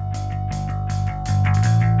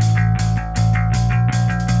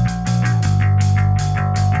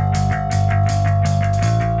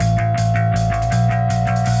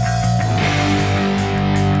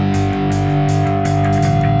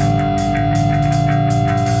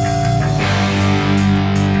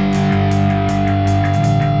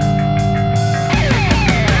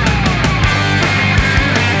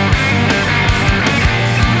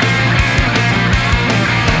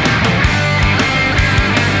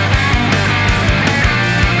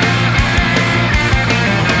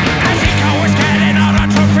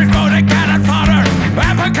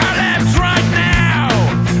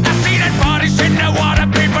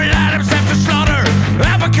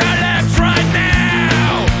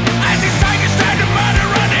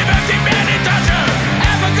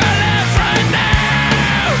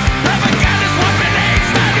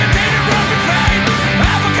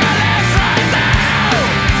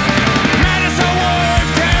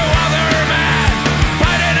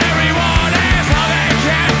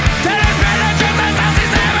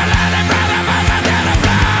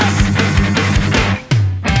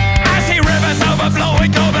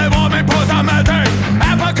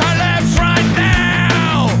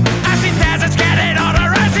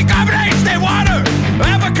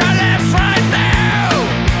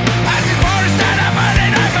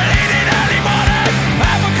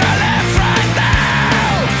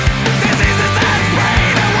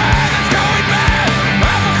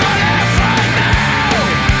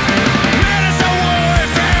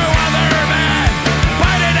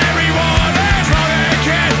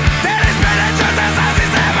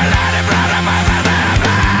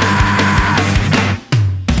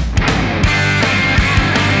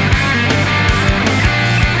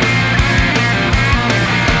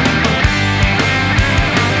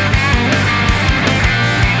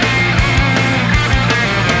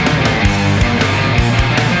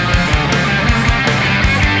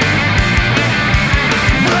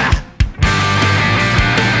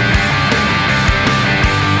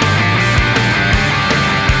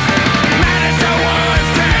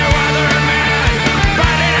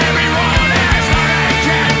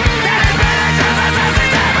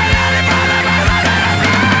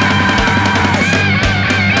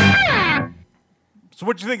 So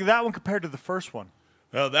what do you think of that one compared to the first one?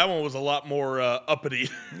 That one was a lot more uppity.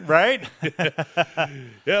 Right?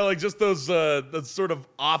 Yeah, like just those sort of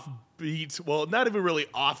offbeat, well, not even really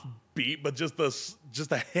offbeat, but just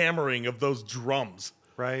the hammering of those drums.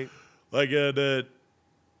 Right. Like yeah,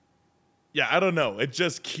 I don't know. It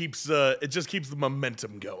just keeps the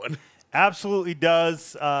momentum going. Absolutely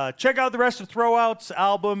does. Check out the rest of Throwouts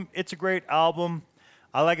album. It's a great album.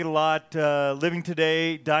 I like it a lot. Living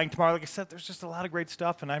Today, Dying Tomorrow. Like I said, there's just a lot of great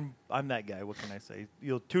stuff, and I'm that guy. What can I say?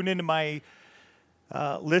 You'll tune into my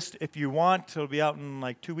list if you want. It'll be out in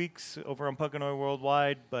like 2 weeks over on Punk and Oi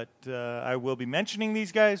Worldwide, but I will be mentioning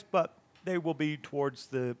these guys, but they will be towards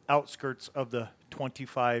the outskirts of the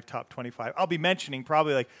top 25. I'll be mentioning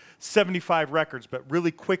probably like 75 records, but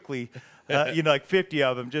really quickly, like 50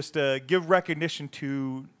 of them, just to give recognition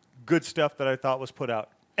to good stuff that I thought was put out.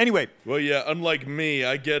 Anyway. Well, yeah, unlike me,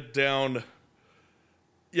 I get down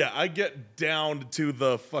to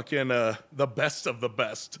the fucking the best of the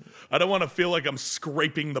best. I don't want to feel like I'm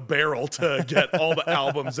scraping the barrel to get all the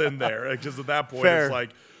albums in there, because at that point Fair. It's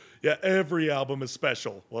like, yeah, every album is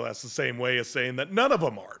special. Well, that's the same way as saying that none of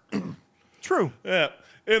them are. True. Yeah,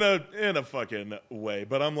 in a fucking way.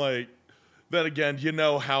 But I'm like, then again, you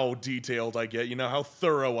know how detailed I get. You know how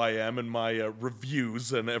thorough I am in my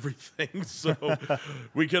reviews and everything. So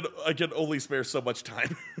I can only spare so much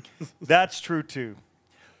time. That's true, too.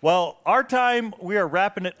 Well, our time, we are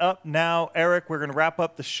wrapping it up now. Eric, we're going to wrap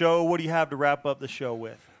up the show. What do you have to wrap up the show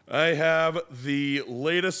with? I have the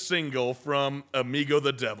latest single from Amigo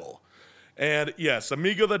The Devil. And yes,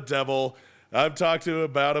 Amigo The Devil, I've talked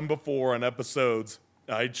about him before on episodes.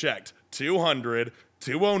 I checked 200,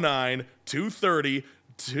 209, 230,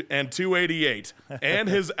 and 288. And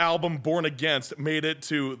his album Born Against made it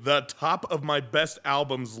to the top of my best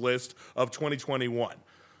albums list of 2021.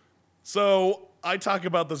 So I talk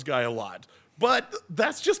about this guy a lot. But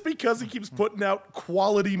that's just because he keeps putting out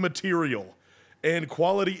quality material. And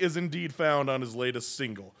quality is indeed found on his latest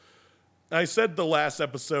single. I said the last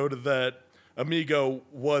episode that Amigo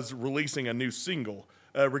was releasing a new single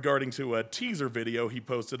regarding to a teaser video he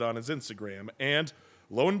posted on his Instagram. And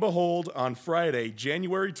lo and behold, on Friday,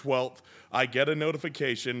 January 12th, I get a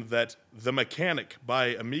notification that The Mechanic by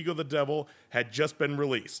Amigo The Devil had just been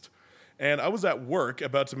released. and I was at work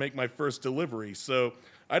about to make my first delivery, so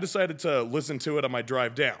I decided to listen to it on my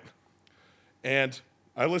drive down. And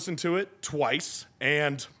I listened to it twice,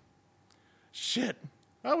 and shit,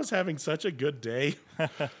 I was having such a good day.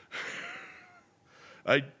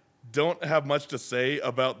 I don't have much to say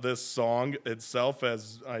about this song itself,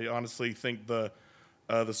 as I honestly think the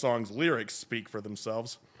song's lyrics speak for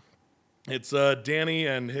themselves. It's Danny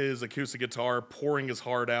and his acoustic guitar pouring his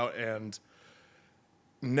heart out, and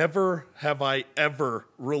never have I ever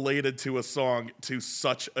related to a song to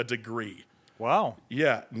such a degree. Wow.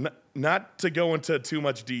 Yeah, not to go into too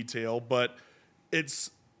much detail, but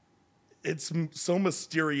it's so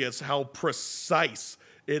mysterious how precise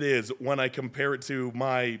it is when I compare it to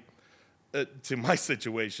my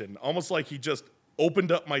situation. Almost like he just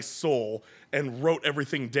opened up my soul and wrote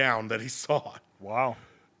everything down that he saw. Wow.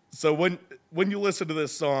 So when you listen to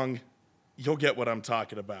this song, you'll get what I'm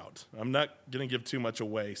talking about. I'm not going to give too much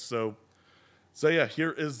away. So yeah,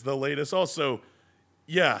 here is the latest. Also,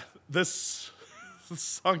 yeah, this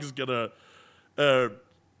song is going to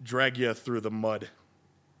drag you through the mud.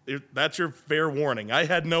 That's your fair warning. I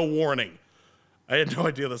had no warning. I had no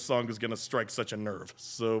idea this song was going to strike such a nerve.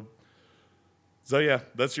 So yeah,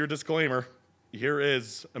 that's your disclaimer. Here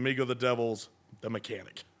is Amigo the Devil's The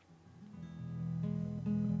Mechanic.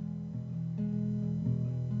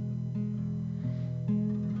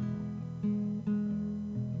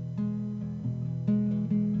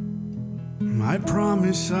 I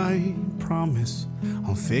promise,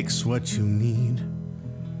 I'll fix what you need.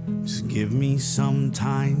 Just give me some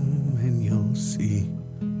time and you'll see.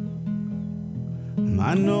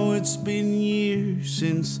 I know it's been years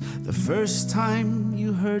since the first time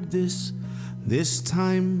you heard this. This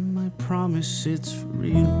time I promise it's for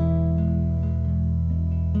real.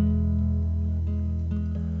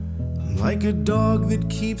 Like a dog that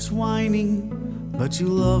keeps whining, but you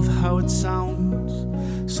love how it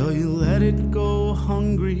sounds, so you let it go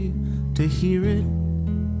hungry to hear it.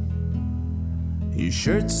 Your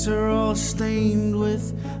shirts are all stained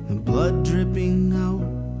with the blood dripping out,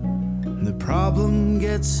 and the problem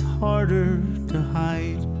gets harder to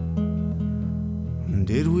hide. And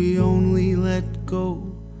did we only let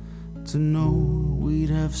go to know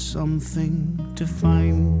we'd have something to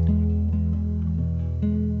find?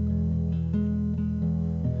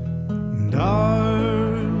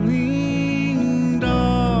 Darling,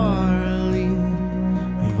 darling,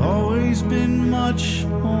 you've always been much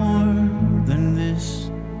more than this.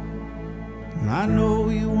 I know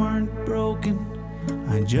you weren't broken,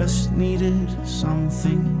 I just needed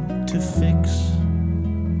something to fix.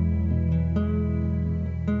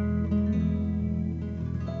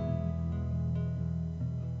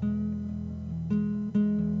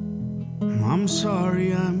 I'm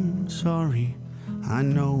sorry, I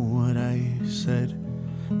know what I said.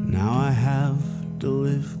 Now I have to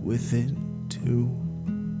live with it too.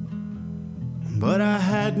 But I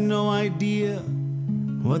had no idea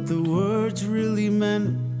what the words really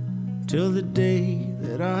meant till the day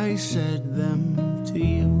that I said them to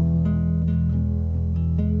you.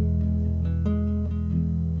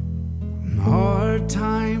 Hard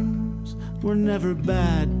times were never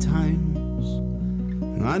bad times.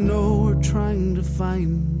 I know we're trying to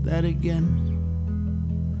find that again.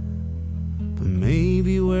 But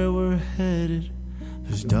maybe where we're headed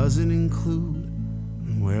just doesn't include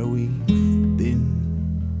where we've been.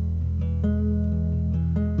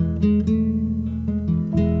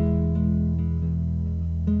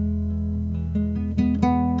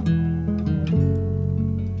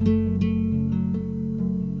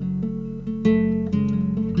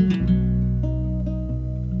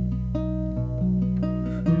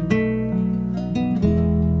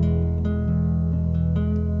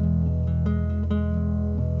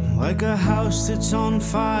 Like a house that's on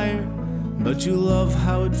fire, but you love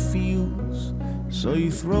how it feels, so you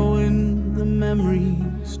throw in the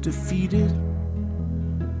memories to feed it.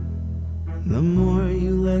 The more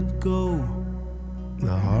you let go,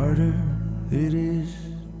 the harder it is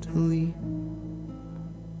to leave.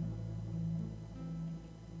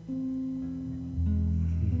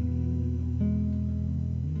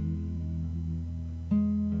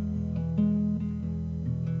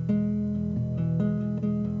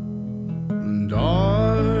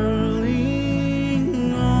 Darling,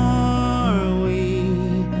 are we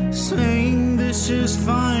saying this is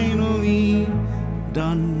finally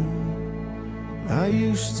done? I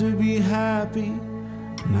used to be happy,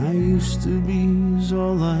 and I used to be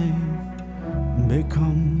all I've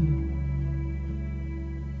become.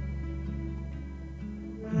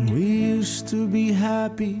 We used to be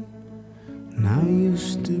happy, and I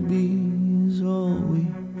used to be all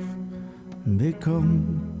we've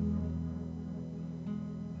become.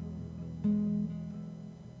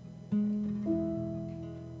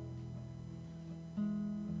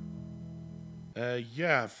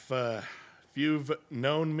 Yeah, if you've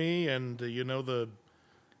known me and you know the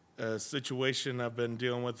situation I've been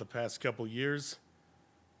dealing with the past couple years,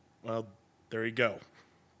 well, there you go.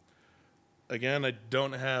 Again, I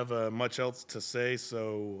don't have much else to say,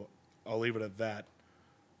 so I'll leave it at that.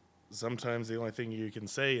 Sometimes the only thing you can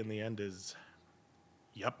say in the end is,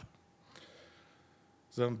 yup.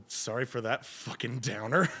 So I'm sorry for that fucking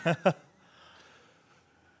downer.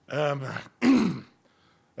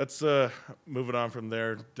 Let's move it on from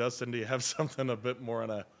there. Dustin, do you have something a bit more on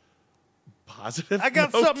a positive I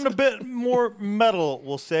got note? something a bit more metal,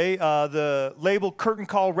 we'll say. The label Curtain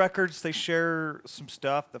Call Records, they share some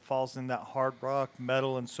stuff that falls in that hard rock,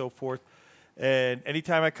 metal, and so forth. And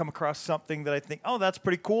anytime I come across something that I think, oh, that's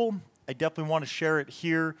pretty cool, I definitely want to share it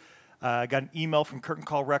here. I got an email from Curtain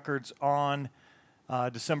Call Records on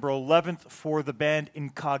December 11th for the band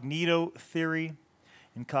Incognito Theory.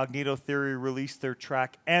 Incognito Theory released their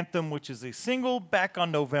track Anthem, which is a single, back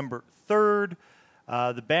on November 3rd.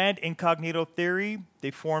 The band Incognito Theory,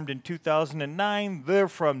 they formed in 2009. They're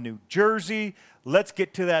from New Jersey. Let's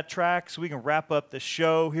get to that track so we can wrap up the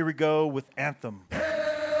show. Here we go with Anthem.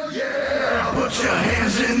 Hell yeah, put your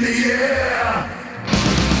hands in the air.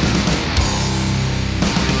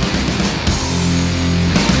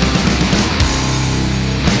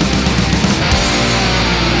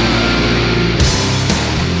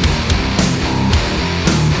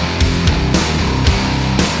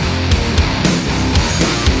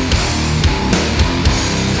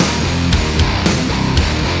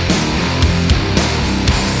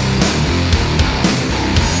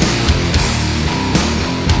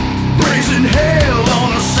 Raising hell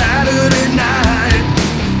on a Saturday night.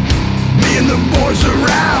 Me and the boys are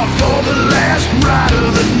out for the last ride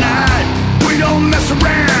of the night. We don't mess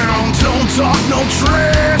around, don't talk no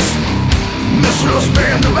trash. Mess with us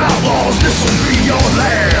band of outlaws, this'll be your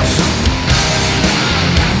last.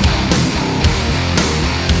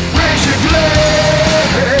 Raise your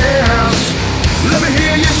glass, let me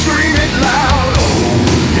hear you scream it loud. Oh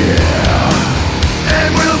yeah, and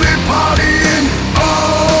we'll be partying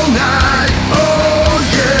all night. Oh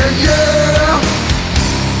yeah, yeah.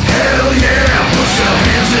 Hell yeah, put your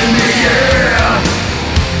hands in the air.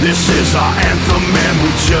 This is our anthem and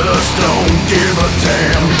we just don't give a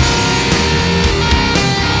damn.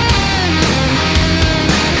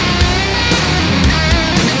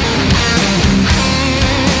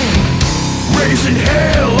 Raising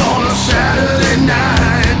hell on a Saturday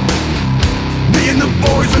night. Me and the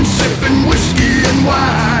boys been sipping whiskey and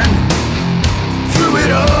wine. Through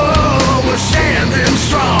it all, we're standing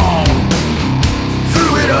strong.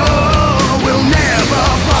 Through it all, we'll never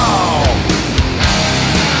fall.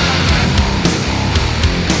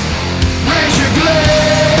 Raise your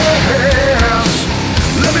glass,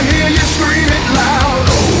 let me hear you scream it loud.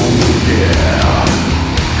 Oh yeah,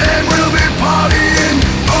 and we'll be partying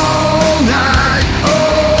all night.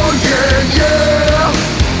 Oh yeah, yeah.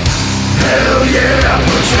 Hell yeah,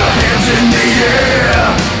 put your hands in the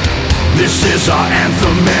air. This is our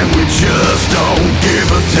anthem and we just don't give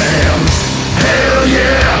a damn. Hell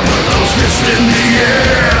yeah, put those fists in the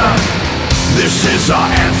air. This is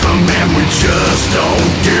our anthem and we just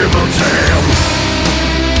don't give a damn.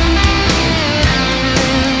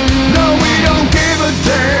 No, we don't give a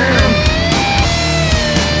damn.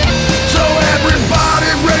 So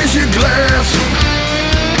everybody raise your glass.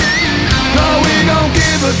 No, we don't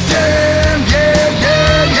give a damn. Yeah,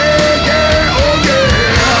 yeah, yeah, yeah, oh yeah.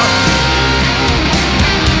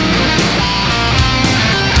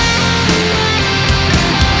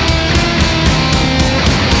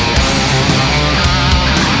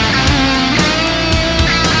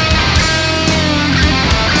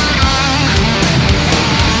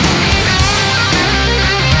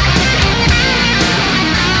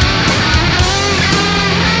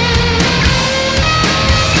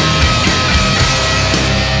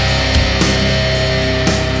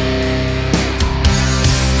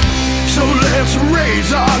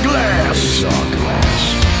 Raise our glass.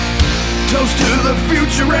 Toast to the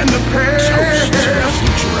future and the past.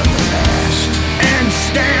 And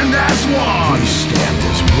stand as one.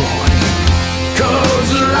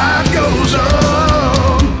 Cause life goes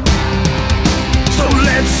on. So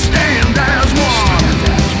let's stand as one.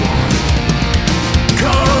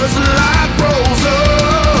 Cause life rolls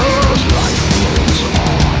on.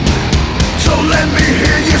 So let me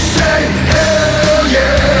hear you say, hell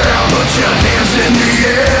yeah. Put your hands in the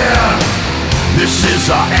air. This is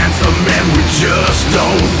our anthem and we just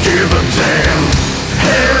don't give a damn.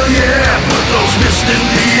 Hell yeah, put those fists in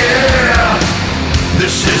the air.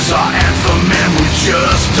 This is our anthem and we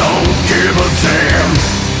just don't give a damn.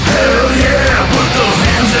 Hell yeah, put those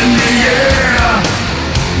hands in the air.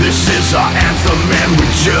 This is our anthem and we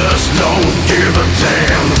just don't give a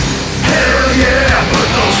damn. Hell yeah,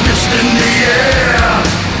 put those fists in the air.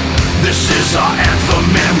 This is our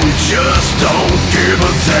anthem and we just don't give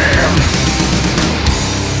a damn.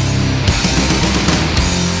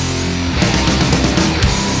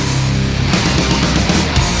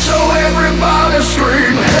 So everybody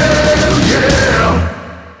scream, hell yeah!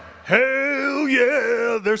 Hell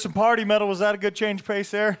yeah! There's some party metal. Was that a good change of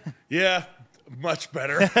pace there? Yeah, much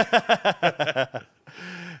better.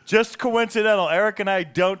 Just coincidental. Eric and I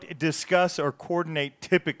don't discuss or coordinate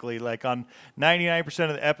typically. Like on 99%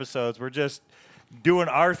 of the episodes, we're just doing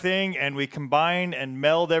our thing and we combine and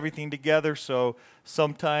meld everything together. So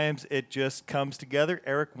sometimes it just comes together.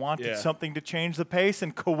 Eric wanted something to change the pace,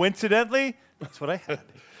 and coincidentally, that's what I had.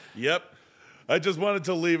 Yep. I just wanted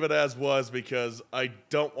to leave it as was because I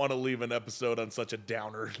don't want to leave an episode on such a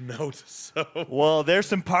downer note. So, well, there's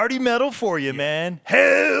some party metal for you, man.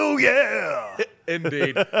 Hell yeah!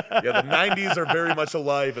 Indeed. Yeah, the 90s are very much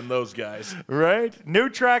alive in those guys. Right? New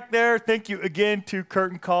track there. Thank you again to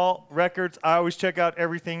Curtain Call Records. I always check out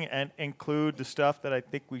everything and include the stuff that I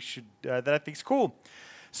think we should, that I think is cool.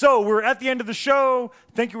 So we're at the end of the show.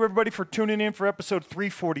 Thank you, everybody, for tuning in for episode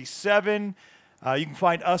 347. You can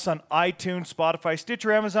find us on iTunes, Spotify,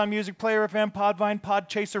 Stitcher, Amazon Music, Player FM, Podvine,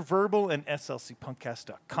 Podchaser, Verbal, and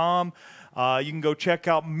SLCPunkcast.com. You can go check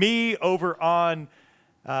out me over on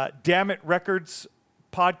Dammit Records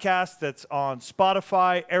podcast that's on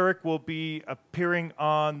Spotify. Eric will be appearing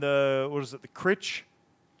on the, what is it, the Critch?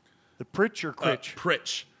 The Pritch or Critch?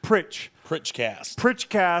 Pritch. Pritch. Pritchcast.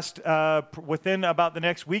 Pritchcast within about the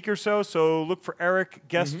next week or so. So look for Eric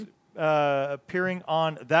guest appearing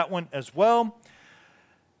on that one as well.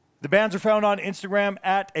 The bands are found on Instagram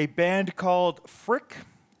at a band called Frick,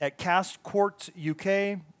 at Cast Quartz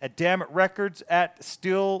UK, at Dammit Records, at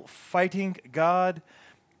Still Fighting God,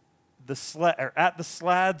 at the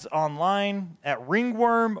Slads online, at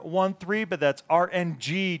Ringworm13, but that's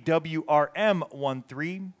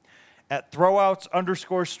RNGWRM13, at Throwouts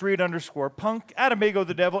 _street_punk, at Amigo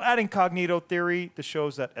The Devil, at Incognito Theory. The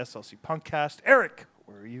show's at SLC Punkcast. Eric,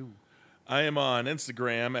 where are you? I am on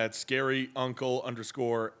Instagram at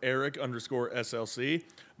scaryuncle_Eric_SLC.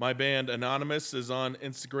 My band Anonymous is on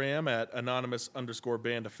Instagram at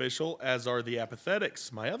anonymous_bandofficial, as are the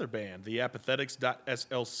Apathetics, my other band, the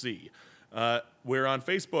apathetics.slc. We're on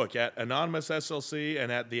Facebook at Anonymous SLC and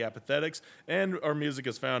at The Apathetics, and our music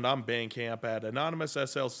is found on Bandcamp at Anonymous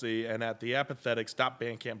SLC and at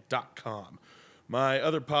theapathetics.bandcamp.com. My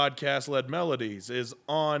other podcast, Lead Melodies, is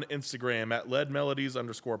on Instagram at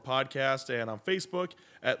leadmelodies_podcast and on Facebook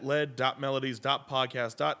at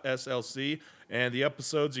lead.melodies.podcast.slc. And the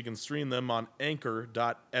episodes, you can stream them on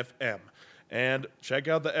anchor.fm. And check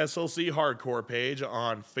out the SLC Hardcore page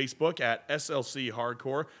on Facebook at SLC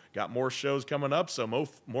Hardcore. Got more shows coming up, so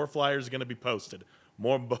more flyers are going to be posted.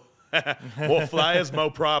 More flyers,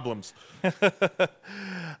 more problems. All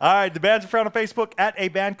right, the bands are found on Facebook at a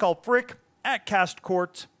band called Frick, at Cast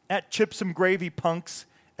Quartz, at Chipsum Gravy Punks,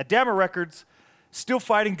 at Dammit Records, Still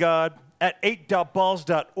Fighting God, at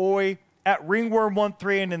 8.balls.oi, at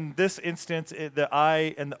Ringworm13, and in this instance, the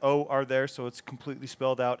I and the O are there, so it's completely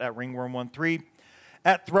spelled out at Ringworm13,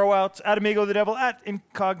 at Throwouts, at Amigo the Devil, at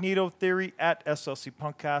Incognito Theory, at SLC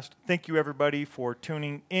Punkcast. Thank you, everybody, for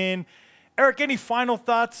tuning in. Eric, any final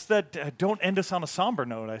thoughts that don't end us on a somber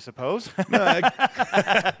note, I suppose?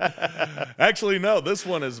 Actually, no. This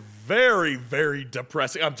one is very, very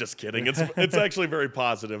depressing. I'm just kidding. It's actually very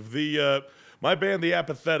positive. My band, The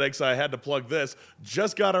Apathetics, I had to plug this,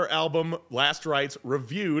 just got our album, Last Rites,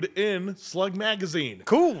 reviewed in Slug Magazine.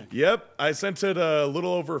 Cool. Yep. I sent it a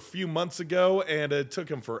little over a few months ago, and it took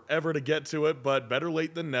them forever to get to it, but better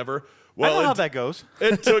late than never. Well, I know how that goes.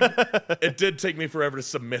 It did take me forever to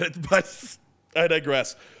submit it, but I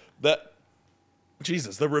digress. The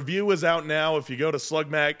review is out now. If you go to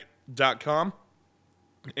slugmag.com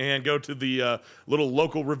and go to the little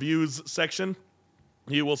local reviews section,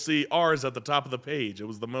 you will see ours at the top of the page. It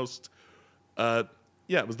was the most, the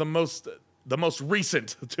most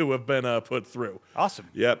recent to have been put through. Awesome.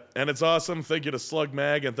 Yep, and it's awesome. Thank you to Slug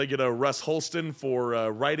Mag and thank you to Russ Holston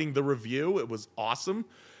for writing the review. It was awesome.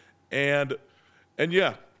 And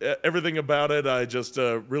yeah, everything about it, I just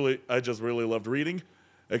really loved reading,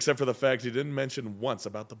 except for the fact he didn't mention once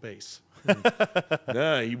about the bass.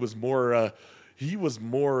 Nah, he was more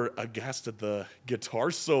aghast at the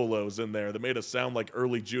guitar solos in there that made us sound like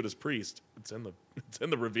early Judas Priest. It's in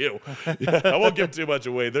the review. Yeah, I won't give too much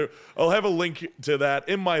away. I'll have a link to that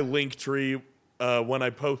in my link tree when I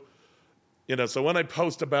post. So when I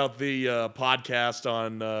post about the podcast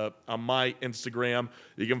on my Instagram,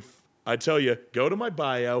 you can I tell you, go to my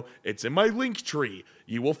bio. It's in my link tree.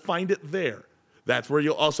 You will find it there. That's where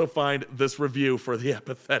you'll also find this review for the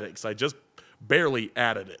Apathetics. I just barely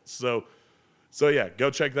added it. So yeah, go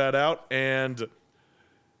check that out. And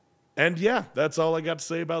yeah, that's all I got to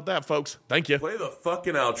say about that, folks. Thank you. Play the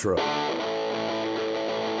fucking outro.